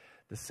crazy.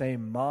 The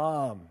same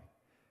mom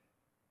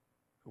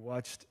who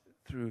watched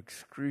through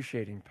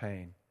excruciating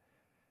pain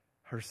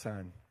her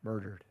son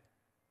murdered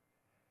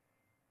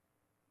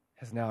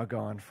has now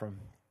gone from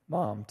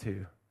mom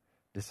to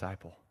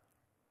disciple.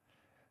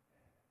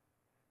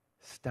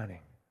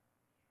 Stunning.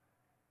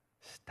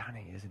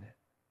 Stunning, isn't it?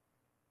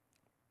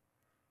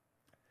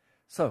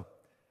 So,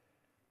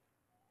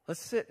 let's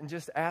sit and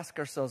just ask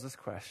ourselves this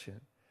question.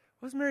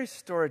 What does Mary's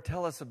story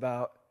tell us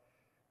about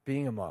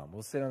being a mom?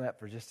 We'll sit on that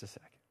for just a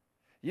second.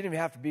 You don't even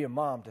have to be a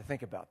mom to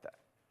think about that.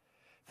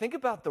 Think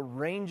about the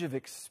range of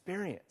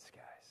experience,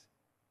 guys.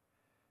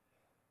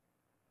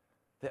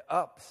 The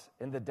ups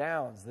and the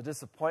downs, the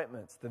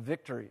disappointments, the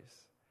victories.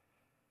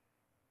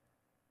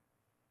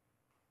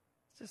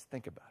 Let's just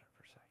think about it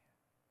for a second.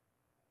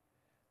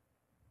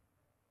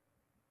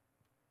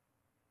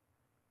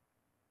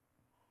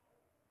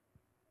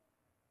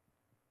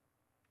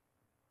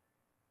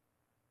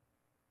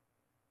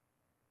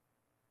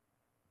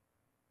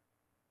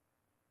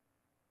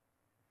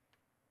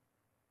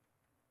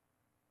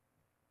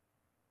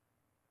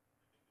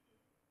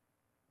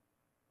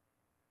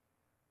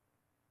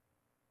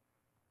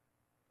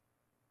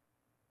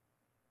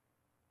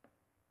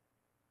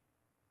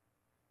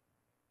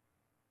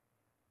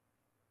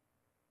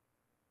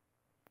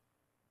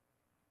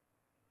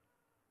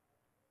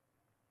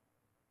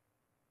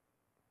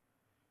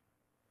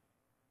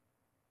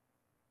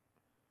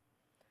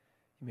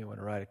 You may want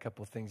to write a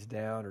couple of things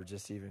down, or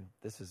just even,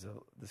 this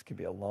could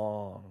be a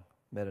long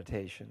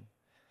meditation,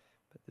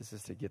 but this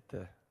is to get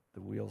the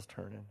wheels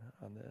turning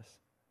on this.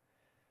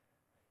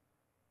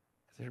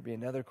 There'd be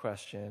another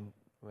question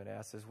when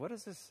asked is, what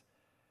does this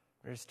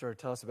Mary's story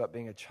tell us about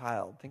being a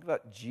child? Think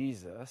about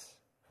Jesus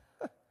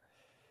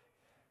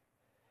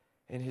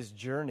in his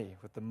journey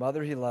with the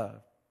mother he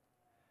loved,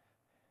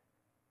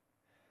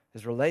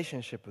 his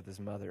relationship with his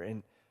mother,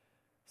 and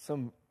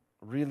some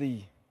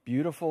really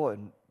beautiful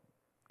and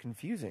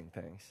confusing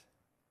things,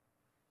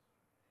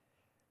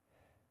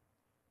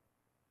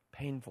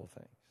 painful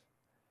things.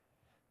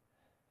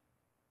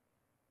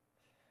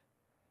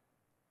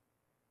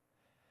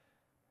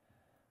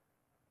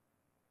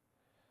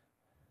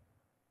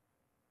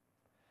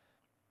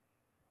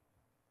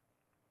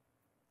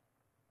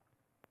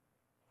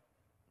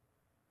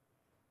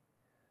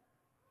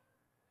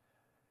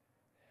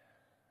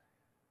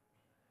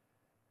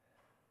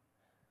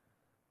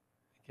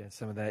 Again,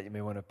 some of that you may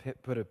want to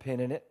put a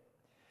pin in it.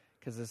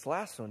 Because this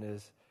last one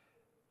is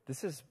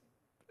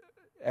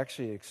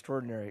actually an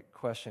extraordinary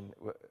question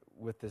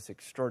with this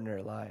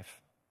extraordinary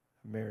life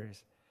of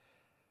Mary's.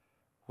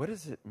 What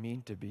does it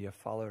mean to be a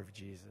follower of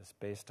Jesus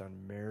based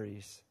on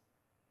Mary's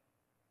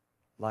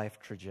life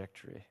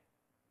trajectory?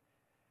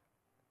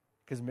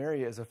 Because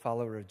Mary is a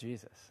follower of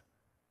Jesus.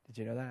 Did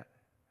you know that?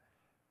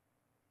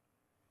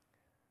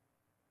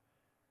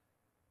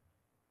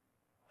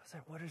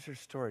 What does her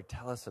story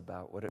tell us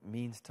about what it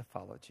means to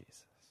follow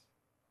Jesus?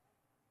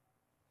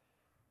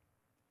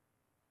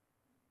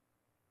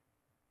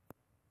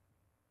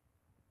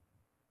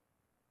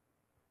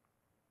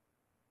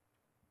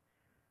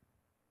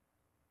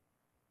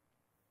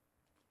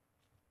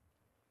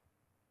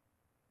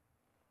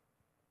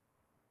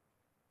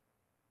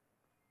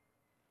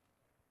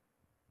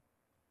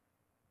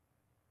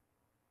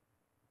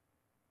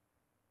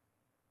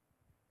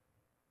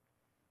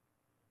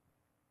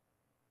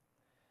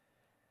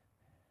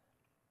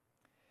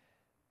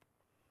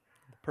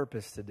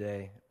 Purpose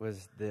today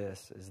was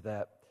this, is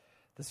that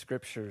the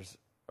scriptures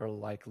are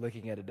like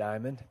looking at a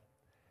diamond.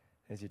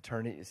 As you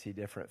turn it, you see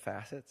different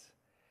facets.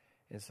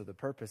 And so the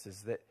purpose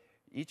is that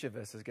each of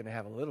us is going to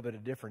have a little bit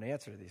of different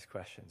answer to these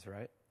questions,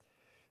 right?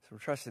 So we're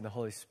trusting the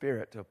Holy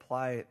Spirit to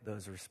apply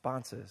those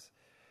responses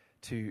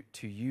to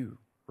you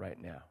right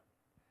now.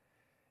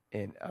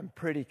 And I'm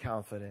pretty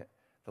confident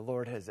the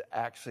Lord has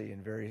actually,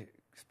 in very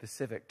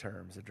specific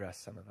terms,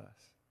 addressed some of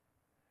us.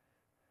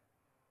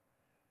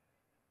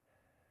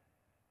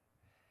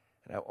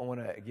 And I want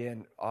to,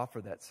 again,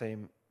 offer that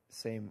same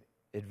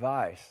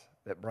advice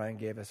that Brian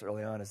gave us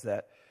early on, is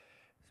that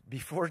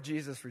before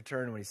Jesus'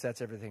 return, when he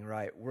sets everything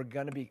right, we're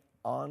going to be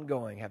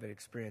ongoing, have an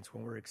experience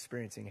when we're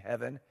experiencing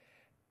heaven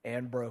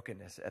and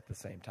brokenness at the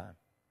same time.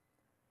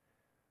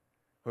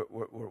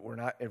 We're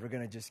not ever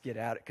going to just get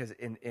out, because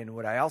in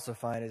what I also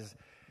find is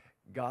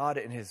God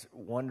in his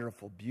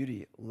wonderful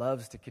beauty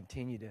loves to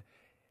continue to,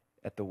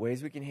 at the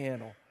ways we can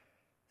handle,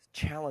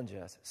 challenge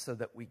us so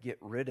that we get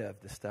rid of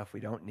the stuff we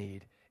don't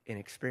need and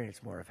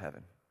experience more of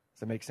heaven. Does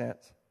that make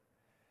sense?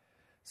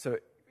 So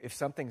if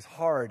something's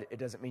hard, it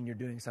doesn't mean you're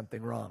doing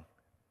something wrong.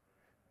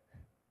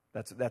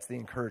 That's the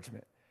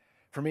encouragement.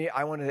 For me,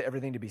 I wanted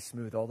everything to be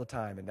smooth all the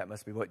time, and that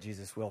must be what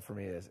Jesus' will for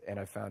me is, and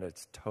I found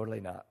it's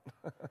totally not.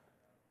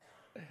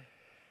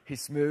 He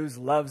smooths,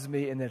 loves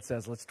me, and then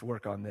says, let's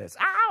work on this.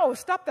 Ow,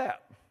 stop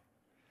that.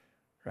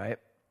 Right?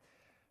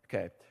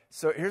 Okay,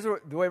 so here's the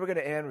way we're going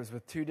to end was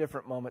with two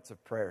different moments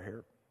of prayer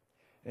here.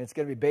 And it's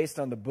going to be based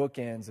on the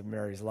bookends of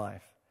Mary's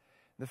life.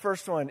 The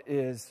first one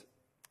is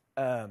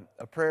a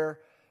prayer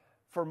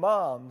for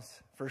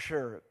moms, for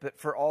sure, but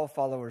for all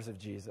followers of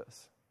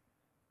Jesus.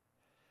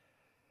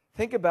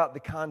 Think about the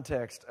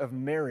context of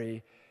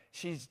Mary.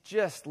 She's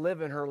just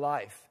living her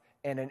life,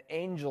 and an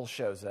angel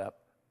shows up,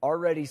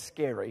 already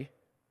scary,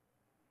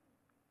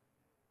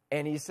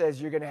 and he says,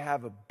 you're going to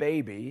have a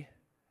baby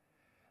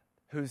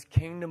whose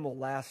kingdom will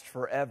last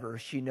forever.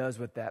 She knows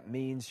what that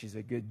means. She's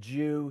a good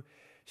Jew.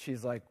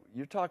 She's like,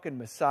 you're talking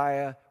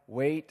Messiah.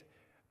 Wait,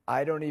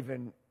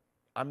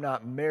 I'm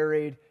not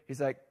married.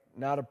 He's like,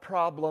 not a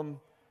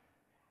problem.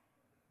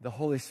 The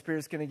Holy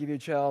Spirit's going to give you a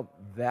child.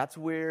 That's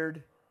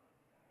weird.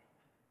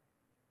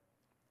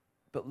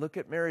 But look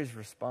at Mary's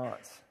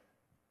response.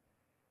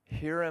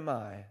 Here am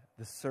I,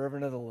 the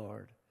servant of the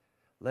Lord.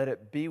 Let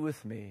it be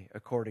with me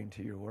according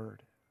to your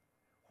word.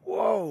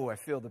 Whoa, I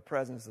feel the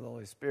presence of the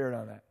Holy Spirit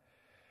on that.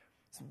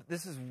 So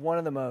this is one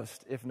of the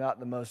most, if not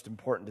the most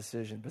important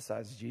decision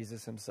besides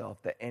Jesus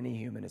himself that any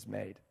human has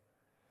made.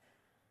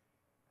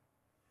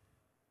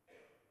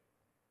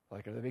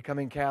 Like, are they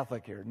becoming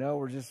Catholic here? No,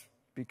 we're just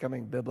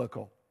becoming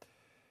biblical.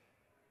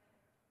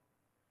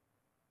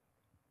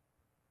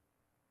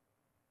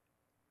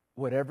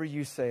 Whatever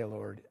you say,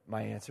 Lord,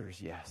 my answer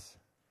is yes.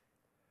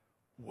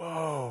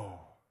 Whoa.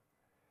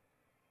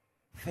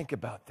 Think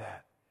about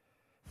that.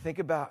 Think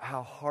about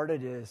how hard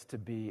it is to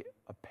be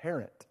a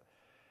parent,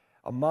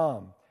 a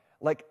mom.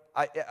 Like,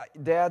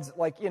 dads,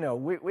 like,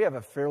 we have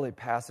a fairly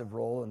passive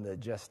role in the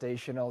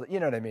gestation, you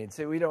know what I mean?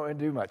 So we don't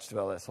do much to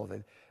all this whole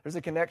thing. There's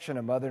a connection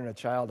a mother and a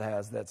child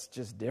has that's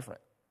just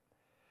different.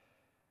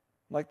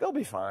 I'm like, they'll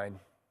be fine.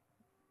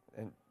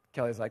 And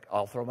Kelly's like,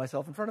 I'll throw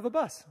myself in front of a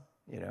bus,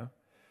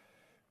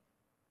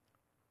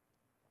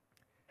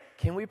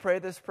 Can we pray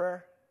this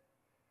prayer?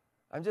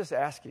 I'm just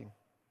asking.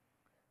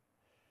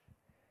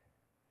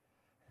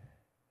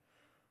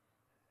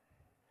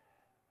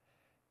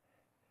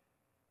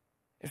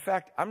 In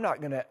fact, I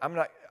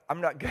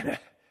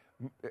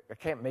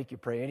can't make you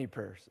pray any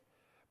prayers.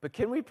 But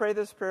can we pray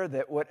this prayer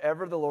that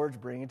whatever the Lord's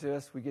bringing to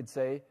us, we could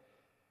say,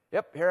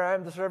 yep, here I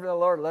am, the servant of the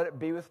Lord. Let it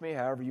be with me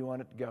however you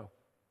want it to go.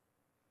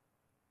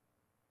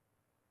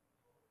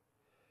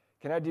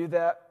 Can I do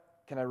that?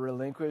 Can I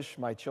relinquish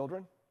my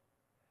children?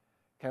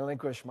 Can I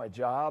relinquish my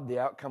job, the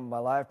outcome of my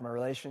life, my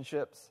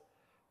relationships?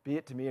 Be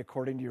it to me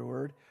according to your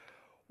word.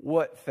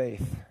 What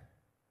faith,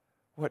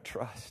 what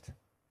trust.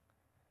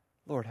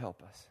 Lord,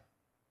 help us.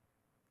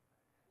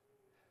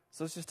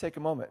 So let's just take a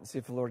moment and see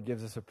if the Lord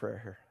gives us a prayer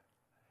here.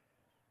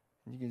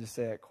 And you can just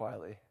say it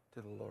quietly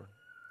to the Lord.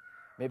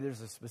 Maybe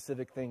there's a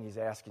specific thing he's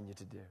asking you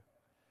to do.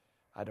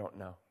 I don't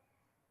know.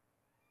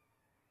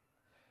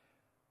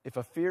 If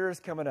a fear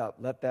is coming up,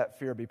 let that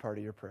fear be part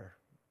of your prayer.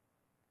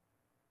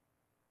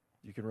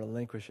 You can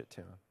relinquish it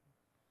to him.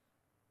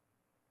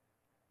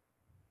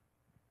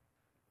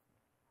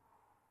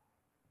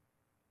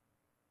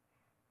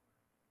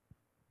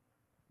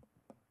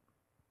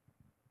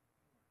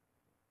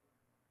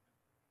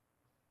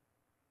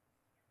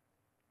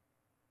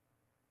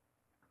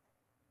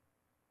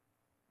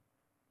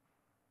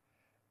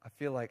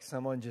 I feel like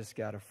someone just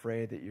got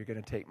afraid that you're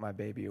going to take my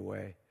baby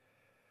away.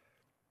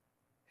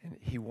 And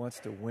he wants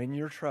to win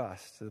your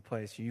trust to the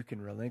place you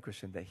can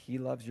relinquish him, that he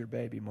loves your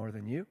baby more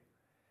than you.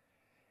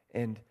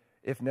 And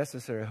if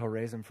necessary, he'll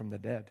raise him from the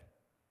dead.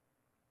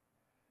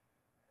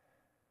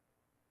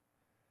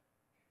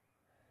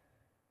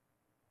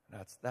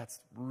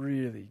 That's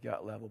really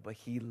gut level, but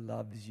he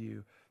loves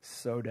you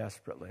so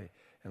desperately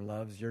and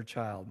loves your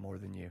child more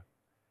than you.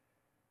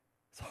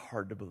 It's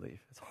hard to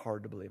believe. It's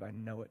hard to believe. I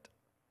know it.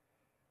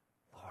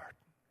 Lord,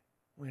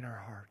 win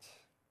our hearts.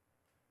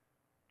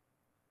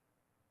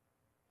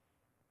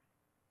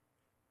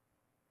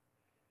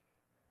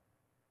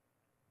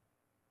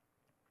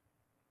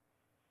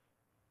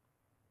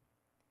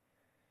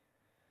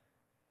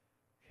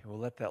 we'll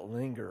let that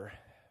linger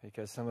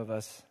because some of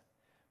us,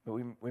 but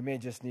we may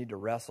just need to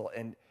wrestle.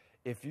 And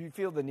if you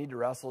feel the need to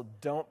wrestle,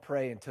 don't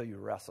pray until you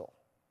wrestle,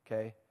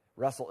 okay?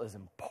 Wrestle is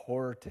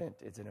important.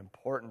 It's an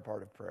important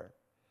part of prayer.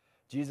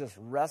 Jesus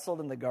wrestled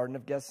in the Garden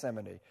of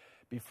Gethsemane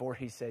before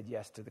he said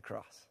yes to the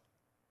cross.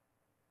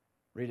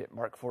 Read it,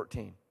 Mark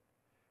 14.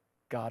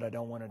 God, I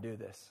don't want to do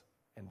this.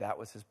 And that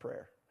was his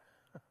prayer.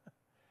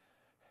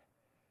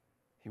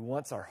 He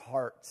wants our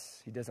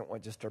hearts. He doesn't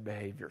want just our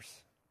behaviors.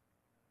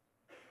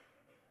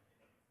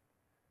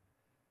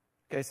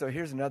 Okay, so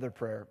here's another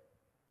prayer.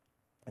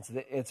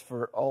 It's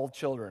for all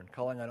children,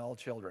 calling on all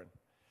children,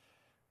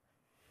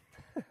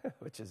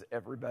 which is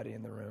everybody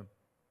in the room.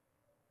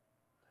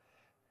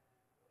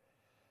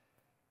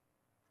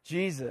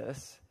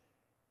 Jesus,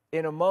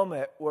 in a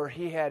moment where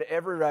he had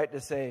every right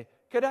to say,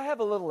 could I have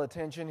a little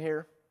attention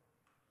here?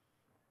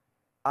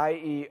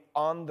 I.e.,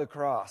 on the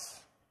cross.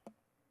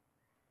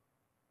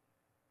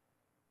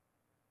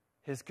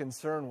 His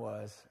concern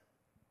was,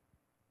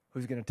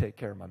 who's going to take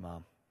care of my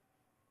mom?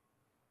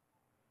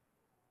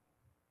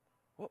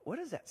 What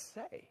does that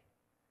say?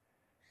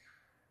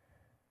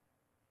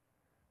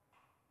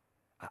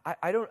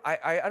 I don't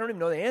even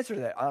know the answer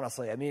to that,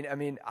 honestly. I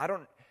mean, I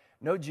don't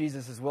know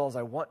Jesus as well as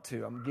I want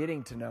to. I'm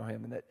getting to know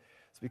him, and that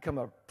it's become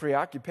a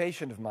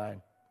preoccupation of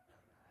mine.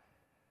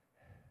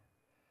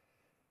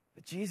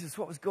 But Jesus,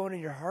 what was going in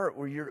your heart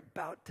where you're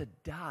about to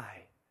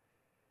die?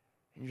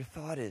 And your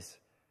thought is,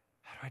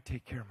 how do I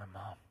take care of my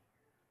mom?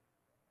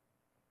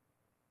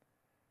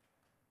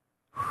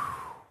 Whew.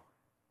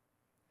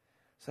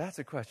 So that's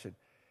a question.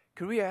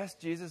 Could we ask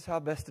Jesus how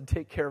best to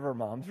take care of our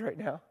moms right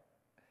now?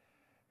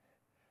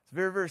 It's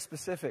very, very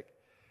specific.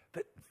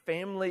 But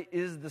family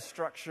is the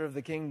structure of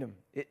the kingdom.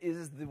 It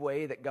is the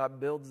way that God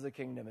builds the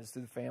kingdom, is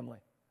through the family.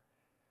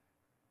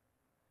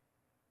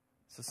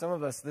 So some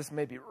of us, this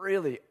may be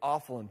really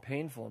awful and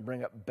painful and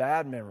bring up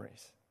bad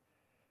memories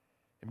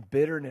and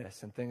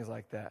bitterness and things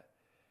like that.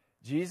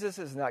 Jesus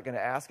is not going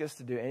to ask us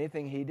to do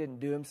anything he didn't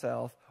do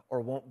himself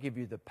or won't give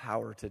you the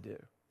power to do.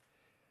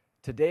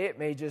 Today it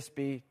may just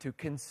be to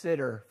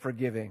consider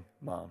forgiving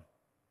mom.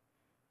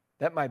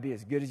 That might be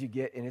as good as you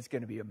get, and it's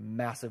going to be a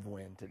massive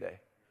win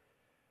today.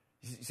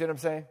 You see what I'm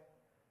saying?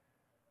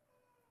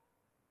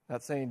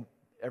 Not saying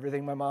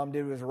everything my mom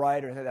did was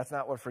right, or anything. That's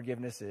not what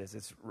forgiveness is.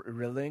 It's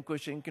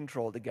relinquishing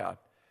control to God,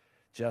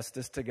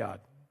 justice to God.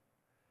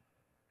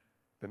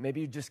 But maybe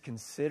you just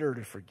consider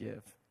to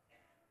forgive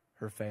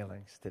her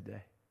failings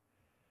today.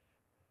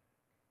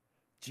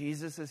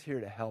 Jesus is here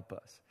to help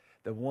us.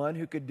 The one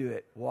who could do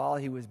it while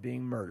he was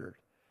being murdered.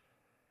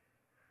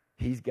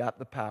 He's got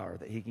the power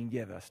that he can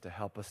give us to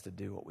help us to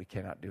do what we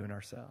cannot do in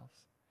ourselves.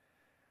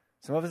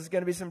 Some of us is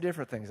going to be some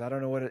different things. I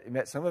don't know what it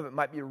meant. Some of it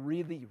might be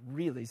really,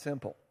 really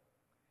simple.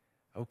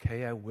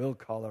 Okay, I will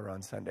call her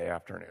on Sunday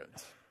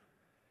afternoons.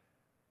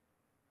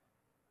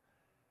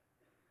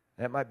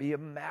 That might be a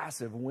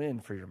massive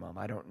win for your mom.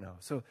 I don't know.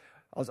 So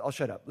I'll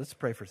shut up. Let's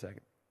pray for a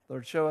second.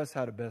 Lord, show us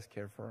how to best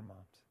care for our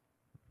moms.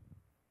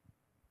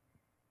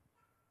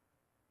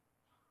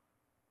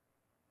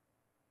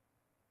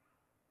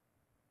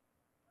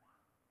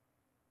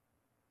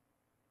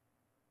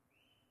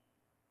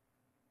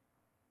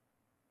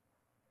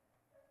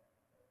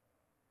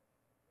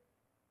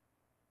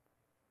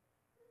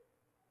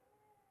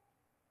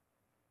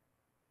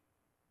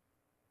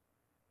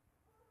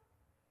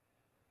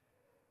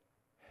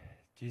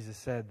 Jesus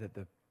said that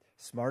the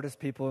smartest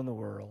people in the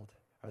world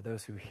are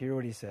those who hear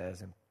what he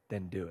says and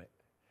then do it.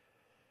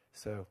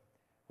 So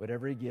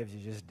whatever he gives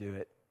you, just do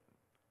it.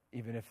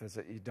 Even if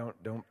you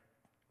don't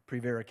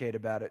prevaricate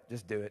about it,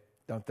 just do it.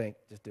 Don't think,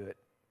 just do it.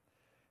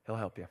 He'll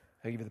help you.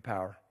 He'll give you the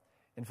power.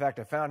 In fact,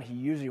 I found he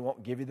usually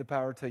won't give you the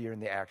power till you're in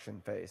the action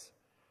phase.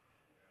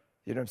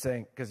 You know what I'm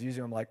saying? Because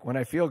usually I'm like, when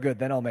I feel good,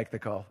 then I'll make the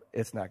call.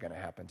 It's not going to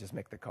happen. Just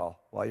make the call.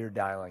 While you're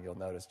dialing, you'll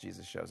notice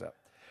Jesus shows up.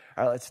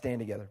 All right, let's stand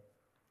together.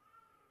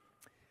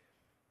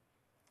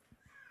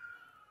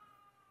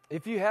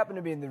 If you happen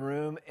to be in the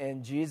room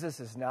and Jesus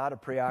is not a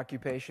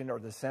preoccupation or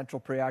the central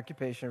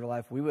preoccupation of your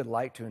life, we would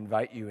like to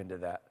invite you into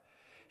that.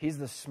 He's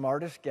the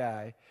smartest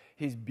guy.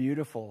 He's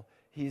beautiful.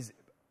 He's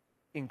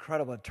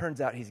incredible. It turns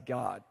out he's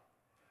God.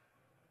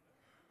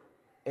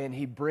 And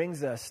he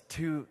brings us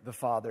to the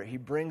Father. He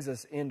brings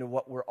us into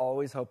what we're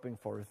always hoping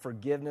for,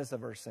 forgiveness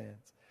of our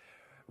sins,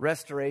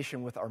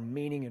 restoration with our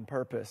meaning and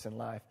purpose in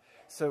life.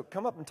 So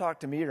come up and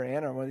talk to me or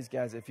Anna or one of these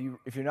guys if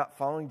you're not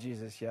following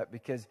Jesus yet,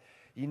 because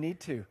you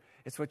need to.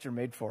 It's what you're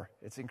made for.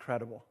 It's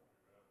incredible.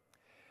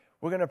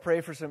 We're going to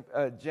pray for some.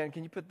 Jen,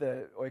 can you put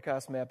the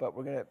Oikos map up?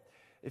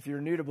 If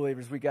you're new to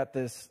believers, we got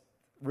this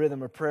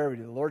rhythm of prayer. We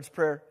do the Lord's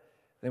Prayer.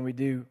 Then we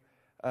do,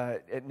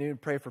 at noon,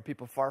 pray for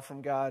people far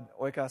from God.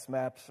 Oikos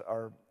maps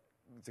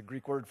it's a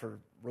Greek word for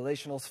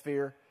relational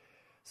sphere.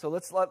 So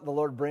let's let the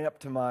Lord bring up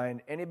to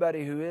mind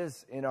anybody who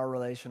is in our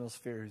relational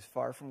sphere, who's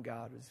far from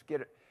God. Let's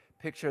get a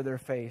picture of their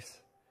face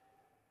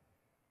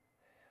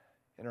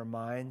in our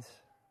minds.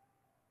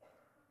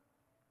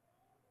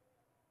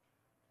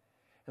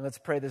 And let's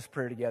pray this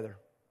prayer together.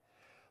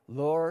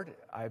 Lord,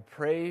 I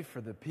pray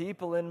for the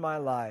people in my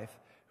life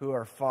who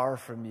are far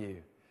from you.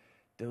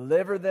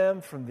 Deliver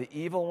them from the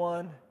evil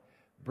one,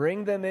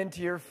 bring them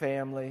into your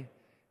family,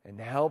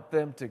 and help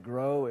them to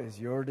grow as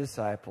your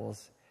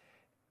disciples.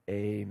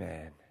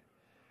 Amen.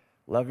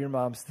 Love your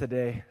moms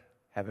today.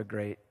 Have a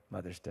great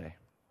Mother's Day.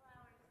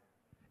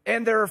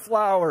 And there are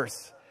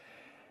flowers.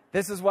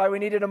 This is why we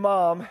needed a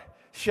mom.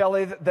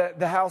 Shelly,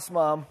 the house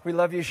mom. We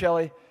love you,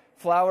 Shelly.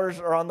 Flowers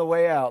are on the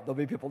way out. There'll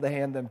be people to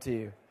hand them to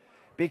you.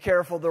 Be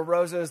careful. The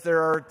roses,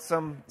 there are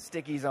some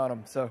stickies on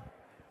them, so...